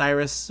though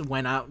Cyrus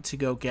went out to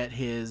go get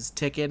his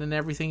ticket and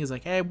everything, he's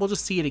like, "Hey, we'll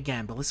just see it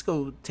again, but let's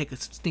go take a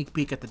sneak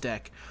peek at the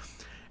deck."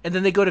 And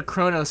then they go to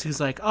Kronos, who's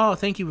like, "Oh,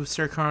 thank you,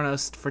 Sir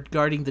Kronos, for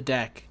guarding the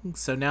deck.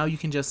 So now you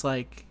can just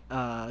like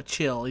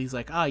chill." He's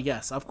like, "Ah,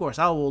 yes, of course,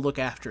 I will look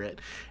after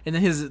it." And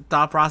then his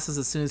thought process,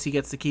 as soon as he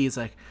gets the key, is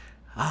like,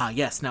 "Ah,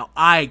 yes, now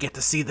I get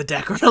to see the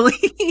deck early.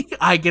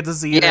 I get to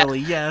see it early,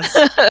 yes."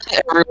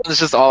 Everyone's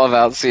just all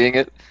about seeing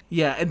it.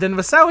 Yeah, and then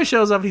Masawa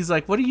shows up. He's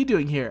like, "What are you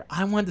doing here?"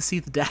 "I wanted to see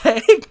the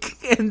deck."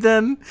 And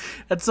then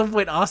at some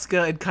point,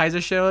 Asuka and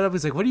Kaiser showed up.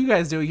 He's like, "What are you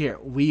guys doing here?"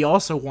 "We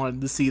also wanted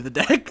to see the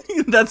deck."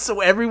 That's so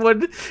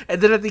everyone.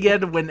 And then at the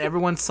end, when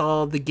everyone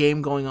saw the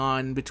game going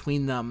on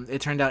between them,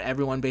 it turned out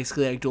everyone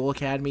basically like Duel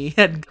Academy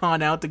had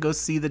gone out to go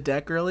see the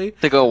deck early.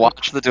 To go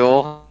watch the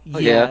duel.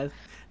 Yeah.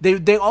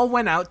 They all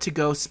went out to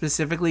go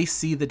specifically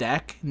see the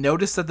deck,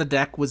 noticed that the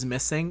deck was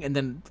missing, and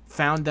then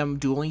found them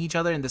dueling each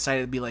other and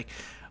decided to be like,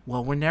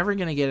 "Well, we're never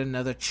going to get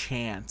another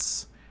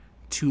chance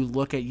to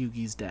look at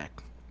Yugi's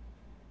deck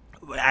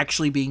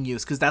actually being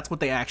used," because that's what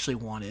they actually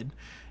wanted,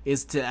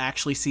 is to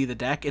actually see the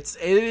deck.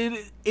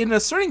 In a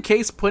certain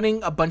case,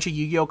 putting a bunch of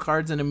Yu-Gi-Oh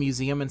cards in a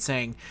museum and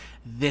saying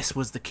this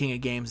was the King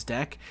of Games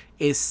deck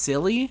is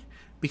silly,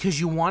 because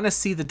you want to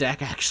see the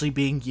deck actually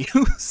being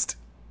used.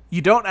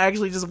 You don't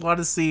actually just want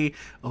to see,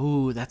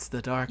 "Oh, that's the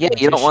Dark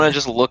Magician." You don't want to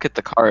just look at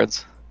the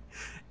cards.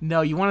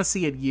 No, you want to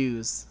see it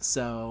used.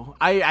 So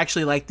I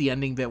actually like the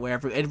ending bit where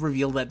it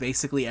revealed that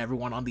basically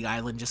everyone on the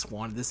island just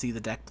wanted to see the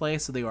deck play,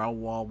 so they were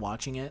all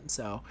watching it.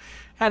 So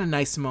had a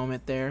nice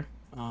moment there.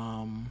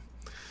 But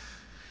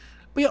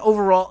yeah,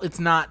 overall, it's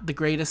not the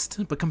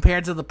greatest. But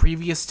compared to the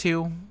previous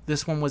two,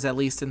 this one was at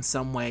least in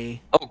some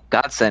way. Oh,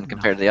 godsend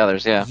compared to the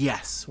others, yeah.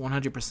 Yes,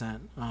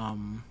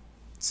 100%.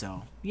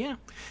 So yeah,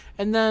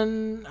 and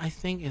then I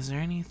think, is there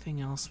anything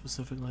else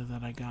specifically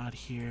that I got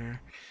here?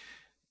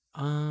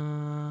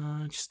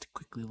 Just to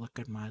quickly look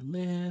at my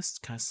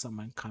list. Kind of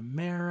summon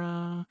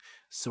Chimera,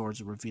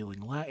 Swords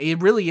Revealing Light.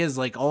 It really is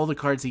like all the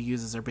cards he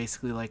uses are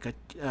basically like a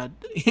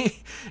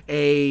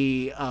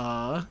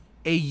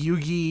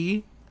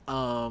Yugi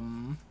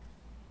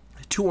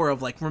tour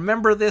of like,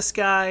 remember this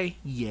guy?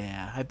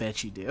 Yeah, I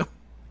bet you do.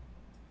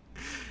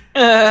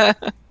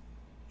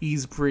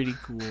 He's pretty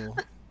cool.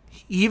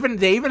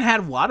 They even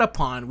had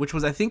Wadapon, which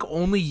was I think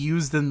only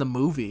used in the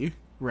movie.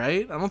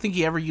 Right? I don't think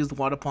he ever used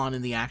Wadapon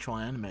in the actual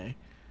anime.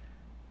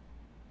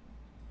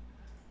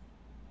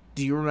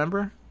 Do you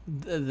remember?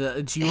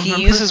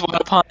 He uses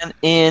Wadapon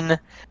in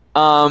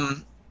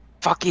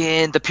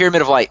fucking the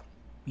Pyramid of Light.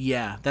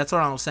 Yeah, that's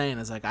what I was saying.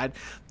 Is like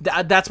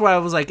that's why I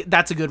was like,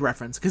 that's a good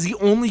reference, because he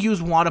only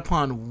used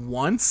Wadapon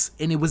once,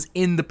 and it was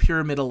in the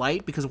Pyramid of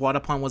Light because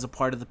Wadapon was a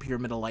part of the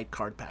Pyramid of Light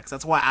card packs.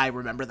 That's why I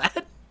remember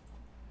that.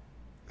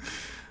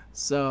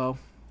 So,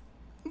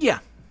 yeah.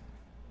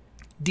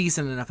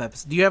 Decent enough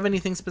episode. Do you have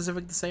anything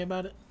specific to say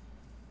about it?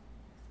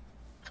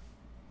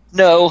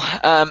 No,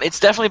 it's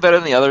definitely better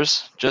than the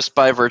others, just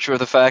by virtue of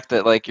the fact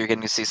that like you're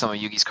getting to see some of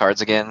Yugi's cards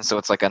again, so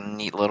it's like a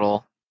neat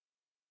little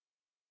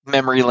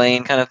memory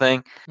lane kind of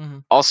thing. Mm-hmm.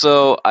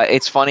 Also,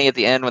 it's funny at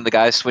the end when the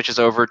guy switches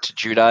over to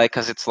Judai,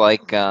 because it's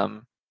like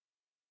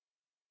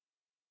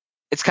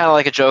it's kind of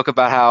like a joke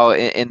about how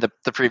in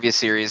the previous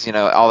series, you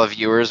know, all the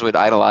viewers would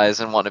idolize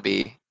and want to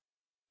be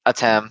a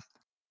Tem,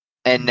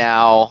 and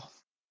now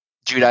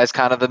Judai's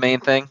kind of the main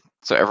thing,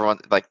 so everyone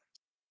like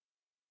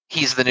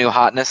he's the new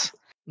hotness.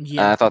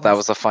 Yeah, I thought that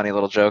was a funny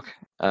little joke.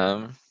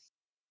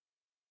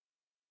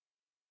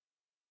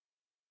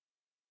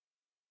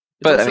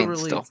 It's But I also mean,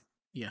 really, still.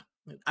 yeah.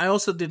 I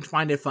also did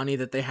find it funny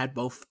that they had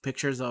both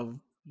pictures of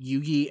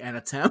Yugi and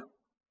Atem,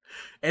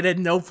 and at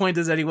no point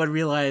does anyone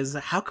realize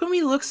how come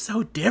he looks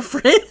so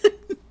different.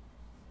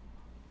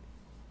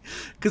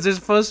 Because there's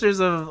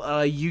posters of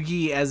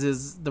Yugi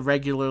as the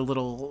regular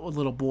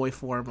little boy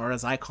form, or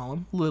as I call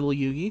him, little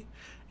Yugi,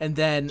 and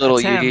then Little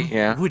Yugi, Atem,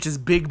 yeah. which is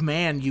big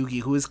man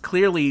Yugi, who is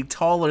clearly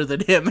taller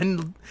than him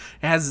and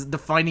has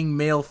defining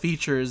male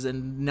features,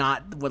 and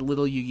not what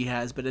little Yugi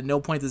has. But at no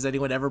point does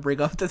anyone ever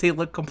bring up that they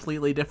look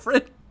completely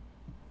different.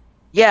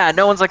 Yeah,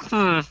 no one's like,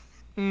 But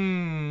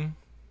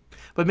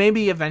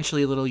maybe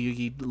eventually little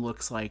Yugi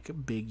looks like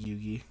big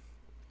Yugi.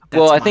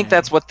 Well, That's I think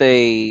that's what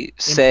they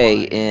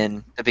say implied.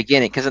 in the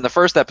beginning, because in the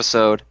first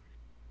episode,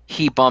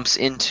 he bumps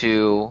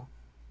into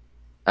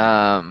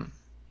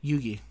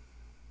Yugi.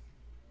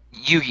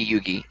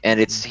 Yugi,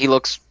 and he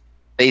looks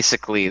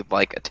basically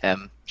like a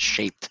Tem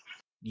shaped.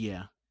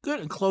 Yeah. Good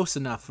and close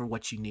enough for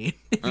what you need.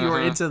 If you were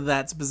Mm-hmm. into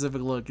that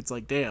specific look, it's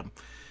like, damn.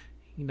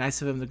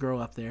 Nice of him to grow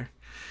up there.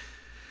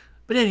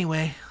 But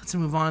anyway, let's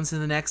move on to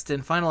the next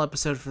and final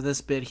episode for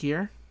this bit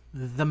here.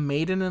 The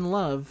Maiden in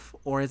Love,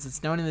 or as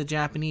it's known in the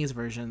Japanese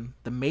version,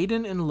 The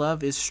Maiden in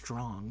Love is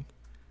Strong.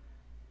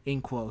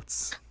 In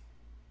quotes.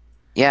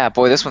 Yeah,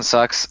 boy, this one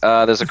sucks.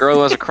 There's a girl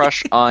who has a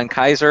crush on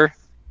Kaiser,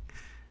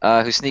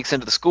 who sneaks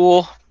into the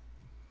school.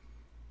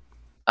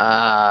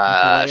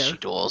 Blair. She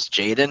duels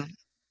Jaden,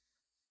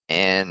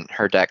 and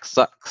her deck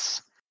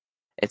sucks.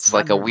 It's Not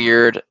like a very-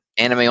 weird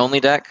anime-only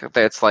deck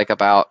that's like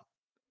about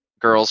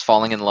girls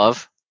falling in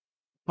love.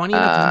 Funny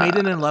enough, The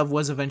Maiden in Love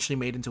was eventually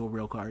made into a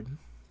real card.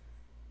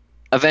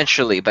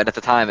 Eventually, but at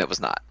the time it was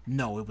not.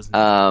 No, it was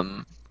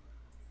not.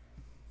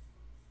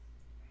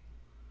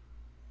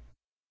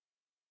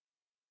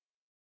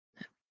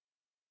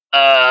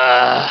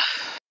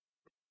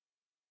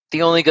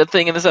 The only good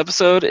thing in this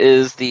episode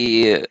is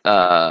the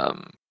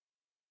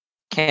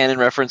canon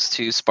reference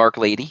to Spark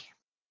Lady,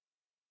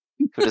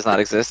 who does not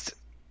exist.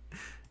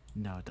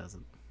 No, it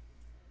doesn't.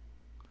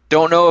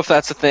 Don't know if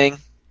that's a thing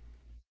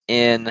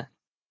in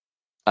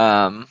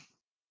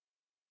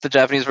the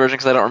Japanese version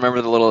because I don't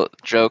remember the little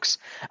jokes.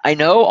 I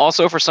know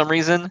also for some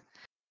reason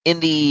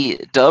in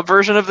the dub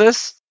version of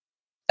this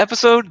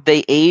episode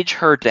they age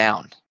her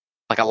down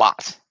like a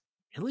lot.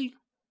 Really?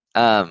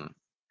 In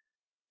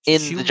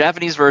the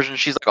Japanese version,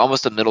 she's like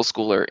almost a middle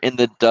schooler. In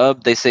the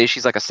dub, they say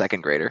she's like a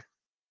second grader.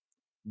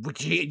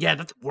 Yeah,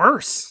 that's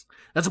worse.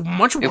 That's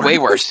much worse. Way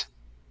worse.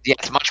 Yeah,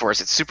 it's much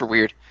worse. It's super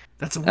weird.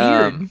 That's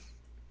weird.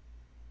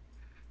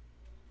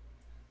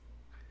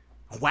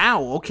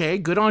 Wow, okay.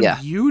 Good on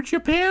you,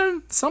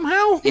 Japan,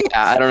 somehow? Yeah,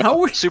 I don't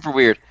know. Super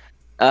weird.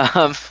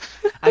 I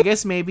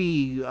guess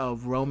maybe a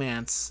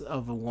romance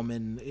of a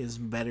woman is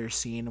better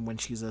seen when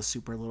she's a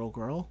super little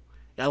girl.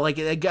 I like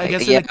it. I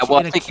guess in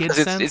a kid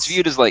sense, it's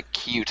viewed as like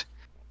cute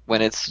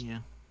when it's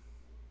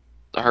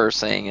her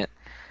saying it.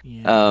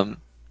 Yeah.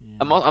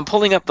 I'm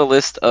pulling up the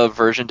list of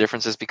version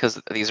differences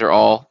because these are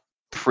all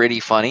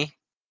pretty funny.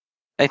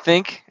 I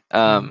think.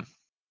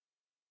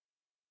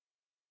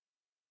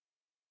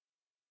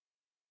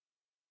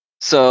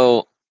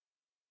 So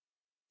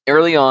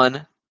early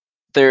on,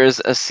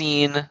 there's a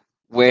scene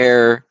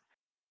where,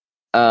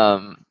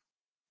 in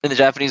the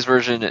Japanese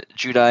version,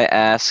 Judai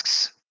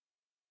asks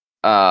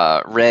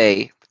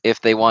Rei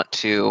if they want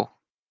to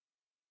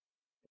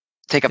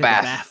take a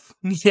bath.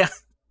 Yeah,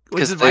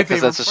 because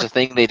that's just a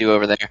thing they do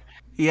over there.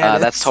 Yeah,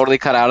 that's totally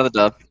cut out of the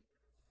dub.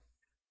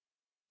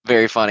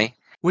 Very funny.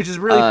 Which is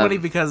really funny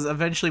because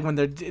eventually when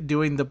they're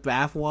doing the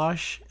bath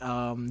wash,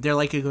 they're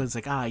like it's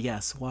like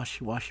yes, wash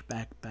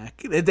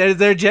back.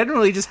 They're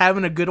generally just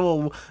having a good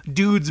old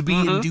dudes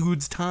being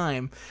dudes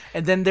time,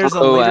 and then there's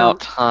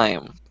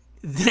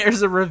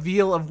There's a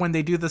reveal of when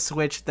they do the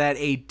switch that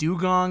a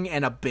dugong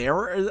and a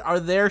bear are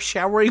there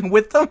showering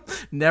with them.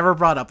 Never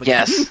brought up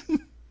again.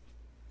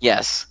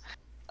 Yes.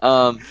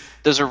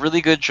 There's a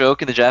really good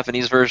joke in the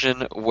Japanese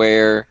version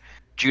where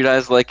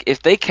Judai's like,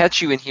 if they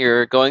catch you in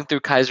here going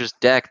through Kaiser's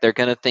deck, they're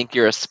gonna think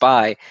you're a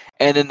spy,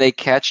 and then they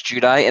catch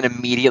Judai and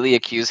immediately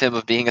accuse him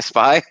of being a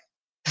spy.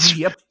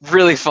 Yep.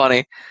 Really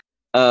funny.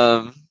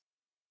 In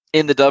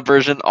the dub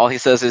version, all he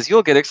says is,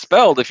 "You'll get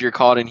expelled if you're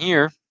caught in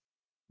here."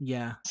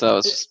 Yeah. So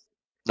it's just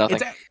nothing.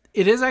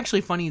 It is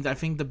actually funny. I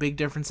think the big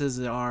differences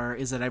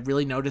is that I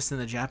really noticed in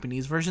the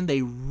Japanese version,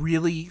 they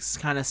really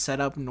kind of set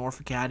up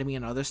North Academy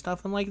and other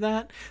stuff and like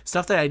that.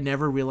 Stuff that I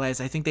never realized.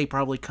 I think they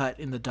probably cut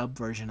in the dub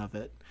version of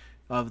it.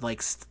 Of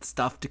like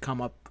stuff to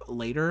come up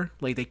later,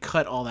 like they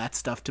cut all that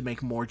stuff to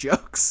make more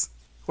jokes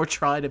or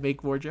try to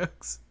make more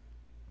jokes.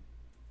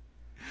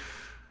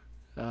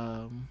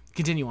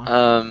 Continue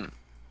on.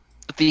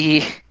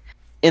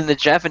 In the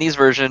Japanese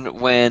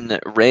version, when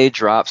Rei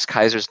drops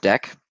Kaiser's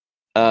deck,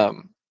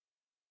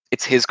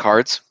 it's his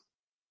cards.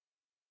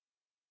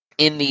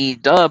 In the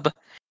dub,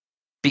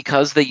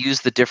 because they use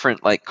the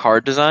different like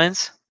card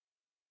designs,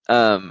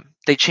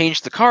 they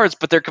changed the cards,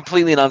 but they're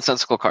completely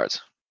nonsensical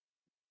cards.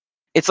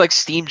 It's like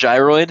Steam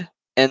Gyroid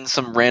and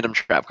some random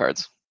trap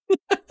cards.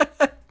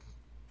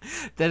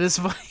 That is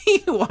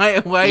funny.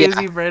 Why is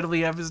he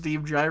randomly have a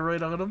Steam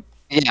Gyroid on him?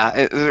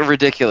 Yeah,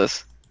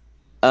 ridiculous.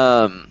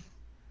 Um,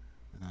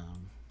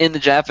 in the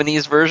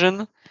Japanese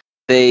version,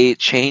 they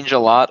change a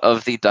lot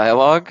of the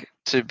dialogue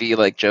to be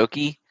like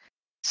jokey.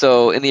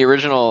 So in the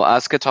original,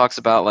 Asuka talks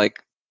about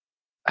like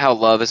how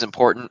love is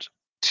important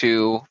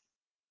to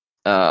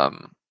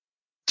um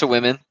to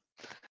women,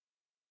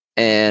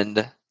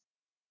 and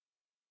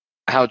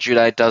how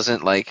Judai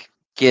doesn't like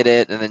get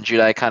it, and then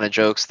Judai kind of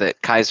jokes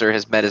that Kaiser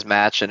has met his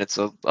match and it's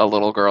a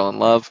little girl in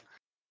love.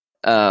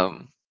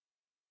 Um,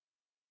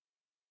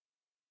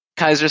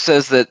 Kaiser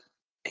says that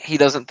he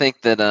doesn't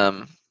think that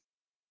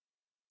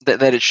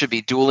that it should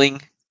be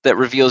dueling that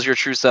reveals your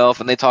true self,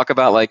 and they talk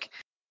about like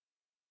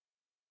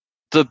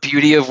the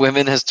beauty of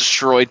women has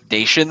destroyed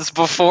nations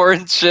before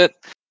and shit.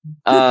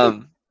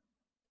 Um,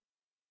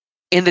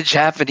 in the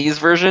Japanese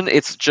version,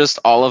 it's just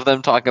all of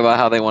them talking about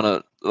how they want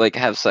to like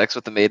have sex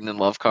with the maiden in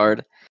love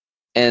card,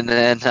 and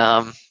then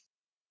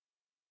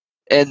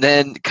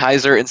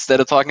Kaiser, instead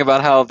of talking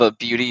about how the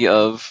beauty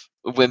of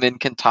women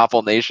can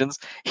topple nations,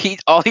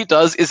 all he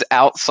does is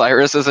out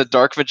Cyrus as a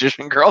dark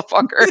magician girl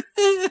fucker.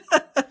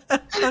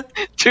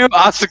 To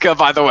Asuka,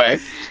 by the way.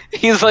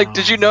 He's like,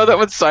 did you know that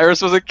when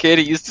Cyrus was a kid,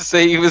 he used to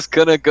say he was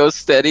gonna go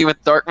steady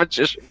with dark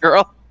magician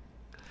girl?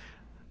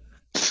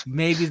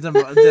 Maybe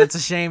that's a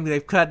shame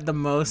they've cut the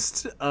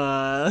most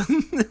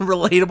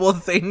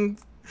relatable thing.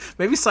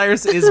 Maybe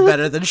Cyrus is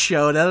better than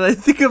Sho, now that I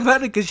think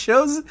about it, because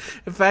Sho's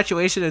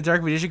infatuation of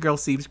Dark Magician Girl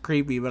seems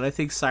creepy, but I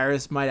think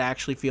Cyrus might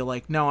actually feel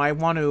like, no, I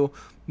want to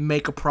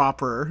make a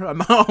proper. I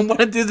want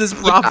to do this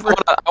proper.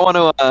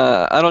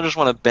 I don't just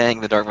want to bang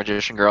the Dark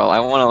Magician Girl.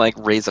 I want to like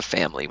raise a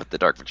family with the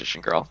Dark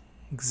Magician Girl.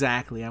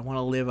 Exactly. I want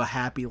to live a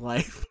happy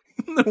life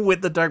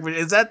with the Dark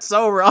Magician. Is that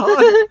so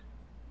wrong?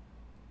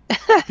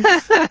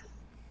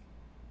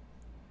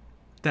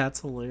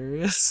 That's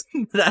hilarious.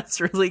 That's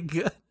really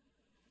good.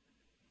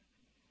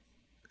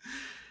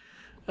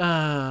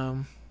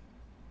 And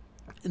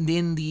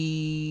then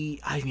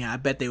I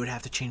bet they would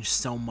have to change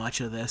so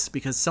much of this,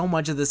 because so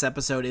much of this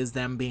episode is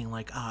them being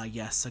like,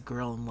 yes, a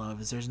girl in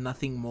love. There's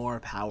nothing more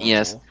powerful.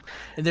 Yes.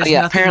 And there's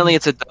nothing... apparently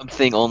it's a dub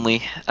thing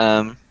only.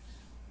 When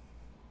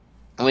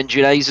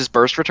Judai uses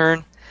Burst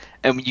Return,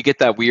 and you get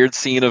that weird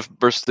scene of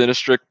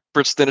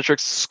Burstinatrix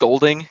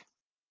scolding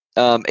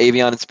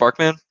Avion and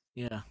Sparkman.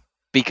 Yeah.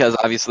 Because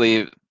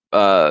obviously,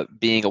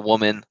 being a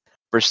woman,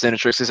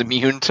 Burstinatrix is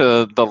immune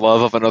to the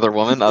love of another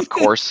woman, of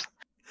course.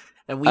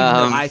 And we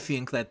know, I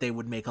think that they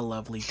would make a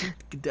lovely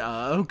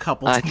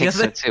couple together. I think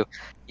so too.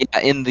 Yeah,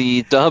 in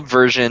the dub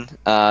version,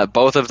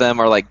 both of them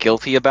are like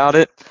guilty about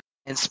it,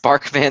 and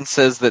Sparkman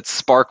says that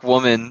Spark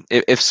Woman,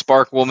 if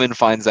Spark Woman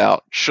finds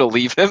out, she'll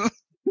leave him.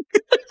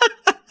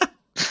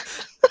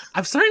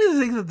 I'm starting to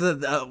think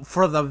that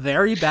for the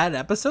very bad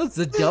episodes,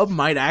 the dub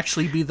might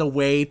actually be the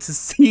way to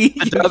see.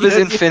 The dub is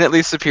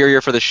infinitely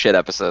superior for the shit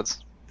episodes.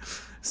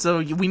 So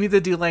we need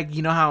to do, like,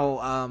 you know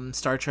how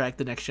Star Trek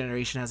The Next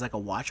Generation has like a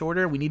watch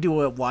order? We need to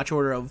do a watch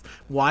order of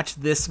watch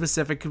this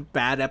specific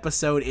bad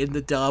episode in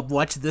the dub,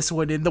 watch this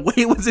one in the way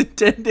it was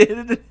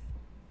intended.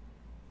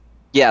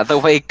 Yeah, the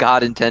way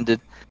God intended.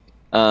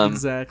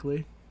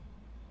 Exactly.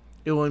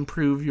 It will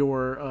improve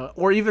your,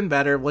 or even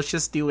better, let's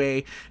just do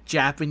a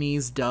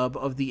Japanese dub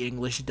of the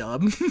English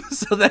dub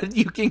so that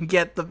you can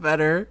get the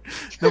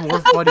more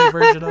funny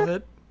version of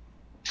it.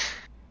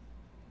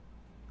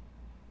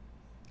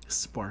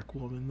 Spark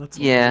Woman. That's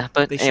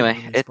but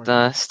anyway,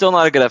 it's still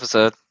not a good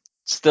episode.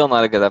 Still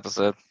not a good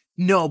episode.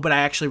 No, but I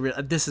actually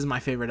this is my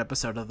favorite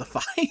episode of the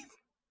 5.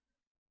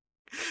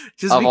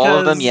 Just of all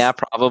of them, yeah,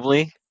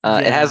 probably.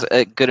 It has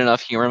good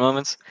enough humor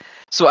moments.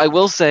 So I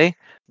will say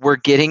we're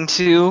getting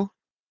to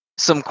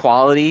some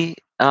quality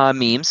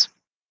memes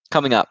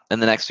coming up in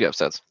the next few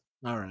episodes.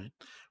 All right,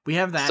 we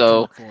have that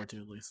to look forward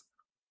to, at least.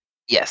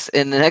 Yes,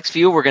 in the next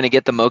few, we're going to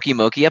get the Moki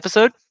Moki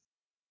episode,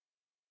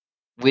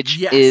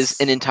 which is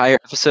an entire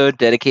episode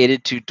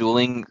dedicated to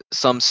dueling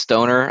some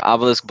stoner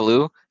Obelisk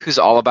Blue who's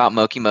all about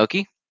Moki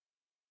Moki.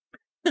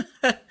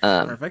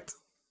 Perfect.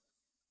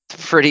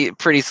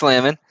 Pretty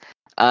slamming.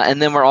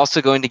 And then we're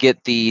also going to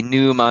get the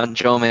new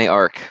Manjome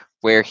arc,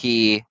 where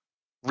he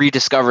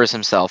rediscovers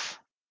himself.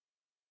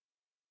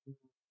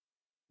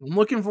 I'm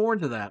looking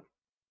forward to that,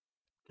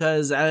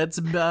 because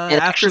it's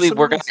actually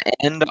we're going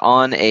to end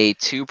on a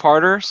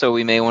 2-parter, so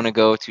we may want to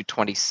go to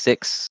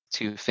 26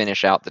 to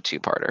finish out the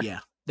 2-parter. Yeah,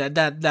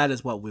 that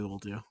is what we will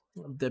do.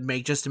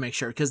 Just to make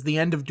sure, because the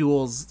end of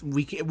duels,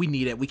 we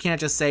need it. We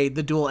can't just say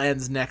the duel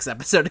ends next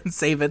episode and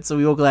save it. So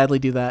we will gladly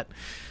do that.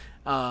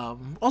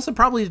 Also,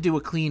 probably to do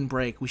a clean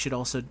break,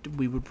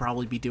 we would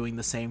probably be doing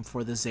the same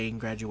for the Zane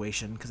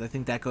graduation, because I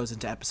think that goes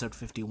into episode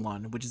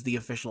 51, which is the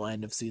official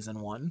end of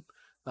season 1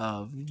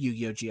 of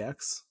Yugioh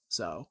GX.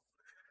 So,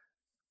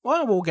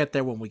 well, we'll get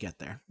there when we get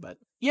there. But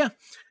yeah,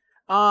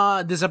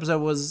 this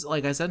episode was,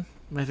 like I said,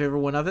 my favorite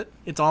one of it.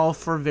 It's all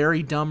for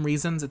very dumb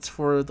reasons. It's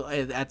for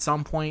at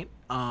some point,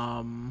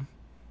 when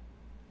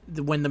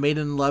the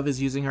Maiden in Love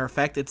is using her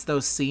effect, it's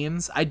those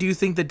scenes. I do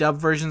think the dub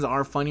versions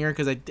are funnier,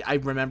 because I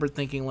remember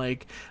thinking,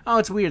 like, oh,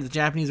 it's weird, the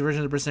Japanese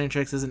version of Berserk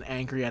isn't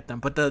angry at them,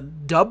 but the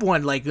dub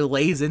one, like,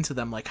 lays into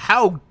them, like,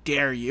 how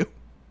dare you?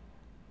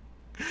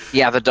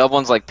 Yeah, the dub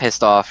one's like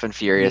pissed off and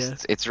furious. Yeah.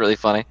 It's really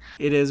funny.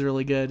 It is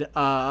really good.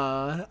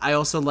 I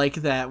also like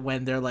that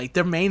when they're like,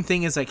 their main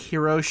thing is like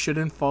heroes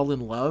shouldn't fall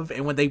in love,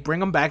 and when they bring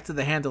them back to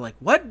the hand, they're like,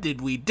 "What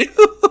did we do?"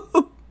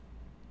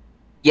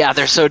 Yeah,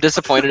 they're so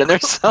disappointed in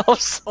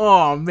themselves.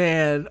 Oh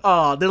man,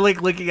 oh, they're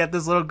like looking at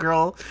this little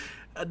girl,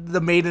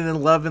 the maiden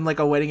in love in like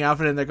a wedding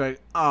outfit, and they're going,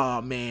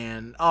 "Oh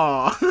man,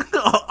 oh,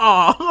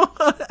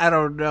 oh, I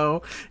don't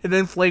know." And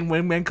then Flame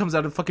Wingman comes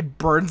out and fucking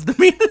burns the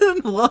maiden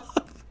in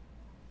love,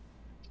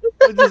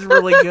 which is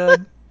really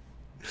good.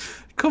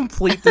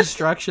 Complete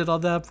destruction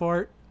on that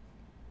part.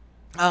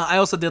 I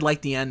also did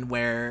like the end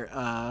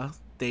where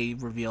they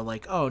reveal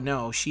like, oh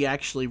no, she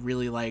actually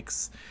really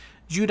likes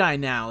Judai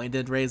now, and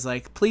then Ray's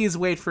like, please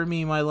wait for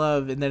me, my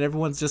love, and then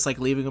everyone's just like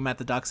leaving him at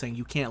the dock saying,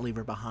 you can't leave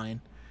her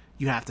behind.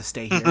 You have to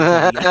stay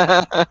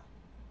here.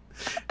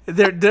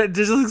 They're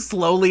just like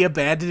slowly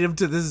abandoning him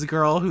to this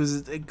girl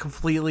who's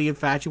completely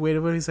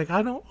infatuated with him. He's like,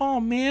 I don't. Oh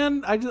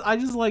man, I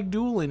just like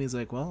dueling. He's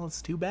like, well,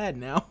 it's too bad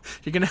now.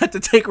 You're gonna have to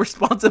take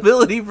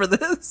responsibility for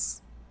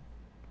this.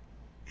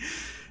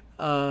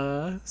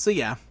 So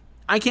yeah,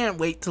 I can't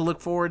wait to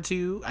look forward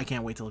to. I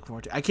can't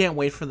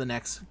wait for the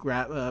next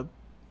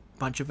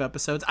bunch of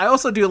episodes. I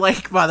also do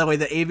like, by the way,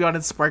 that Avion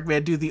and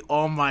Sparkman do the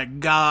oh my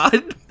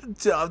god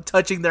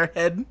touching their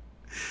head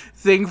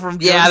thing from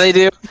Joe's. Yeah, they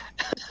do.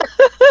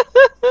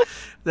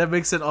 That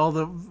makes it all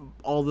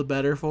the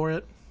better for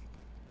it.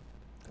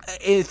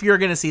 If you're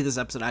gonna see this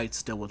episode, I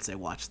still would say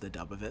watch the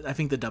dub of it. I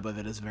think the dub of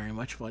it is very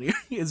much funnier.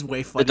 It's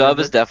way funnier. The dub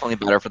is definitely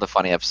better for the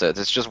funny episodes.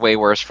 It's just way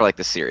worse for like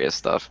the serious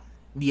stuff.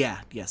 Yeah,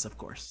 yes, of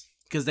course,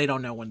 because they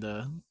don't know when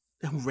to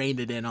rein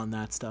it in on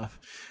that stuff.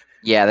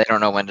 Yeah, they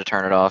don't know when to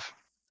turn it off.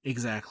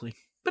 Exactly.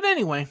 But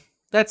anyway,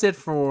 that's it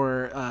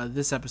for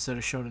this episode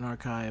of Shonen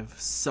Archive.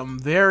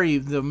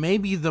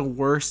 Maybe the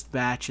worst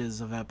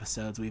batches of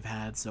episodes we've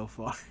had so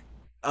far.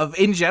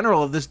 In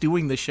general of this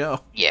doing the show.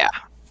 Yeah.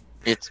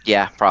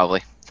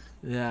 Probably.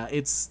 Yeah,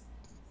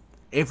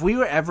 if we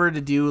were ever to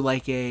do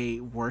like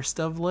a worst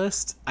of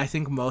list, I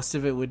think most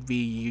of it would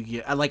be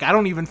Yu-Gi-Oh! Like, I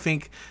don't even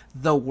think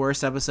the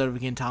worst episode of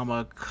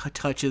Gintama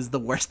touches the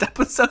worst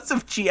episodes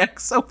of GX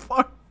so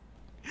far.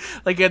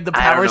 Like, the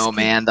power. I don't know,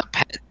 man.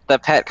 The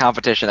pet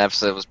competition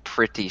episode was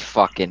pretty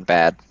fucking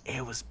bad.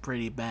 It was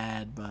pretty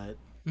bad, but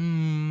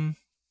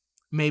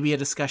maybe a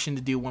discussion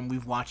to do when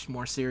we've watched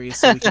more series,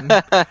 so we can.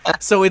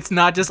 So it's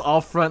not just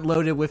all front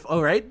loaded with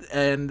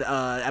and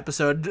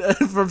episode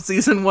from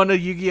season 1 of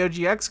Yu-Gi-Oh!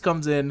 GX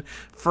comes in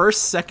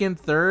 1st, 2nd,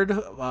 3rd,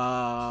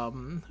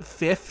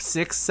 5th,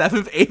 6th,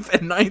 7th, 8th,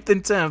 and 9th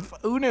and 10th.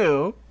 Who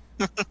knew?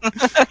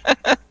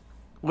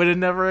 Would have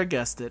never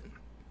guessed it.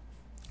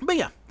 But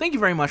yeah, thank you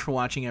very much for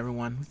watching,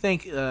 everyone. We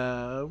thank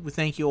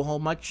you a whole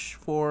much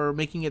for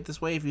making it this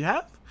way. If you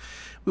have,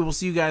 we will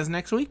see you guys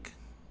next week.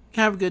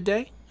 Have a good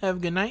day. Have a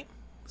good night.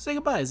 Say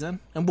goodbye,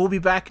 Zen, and we'll be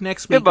back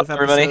next week with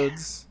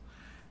episodes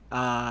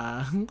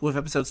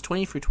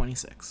 20 through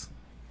 26.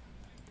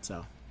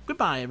 So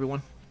goodbye,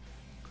 everyone.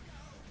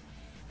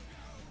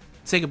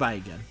 Say goodbye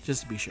again,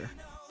 just to be sure.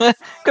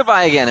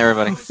 Goodbye again,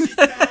 everybody.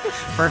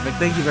 Perfect.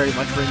 Thank you very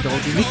much for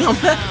indulging me on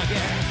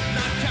that.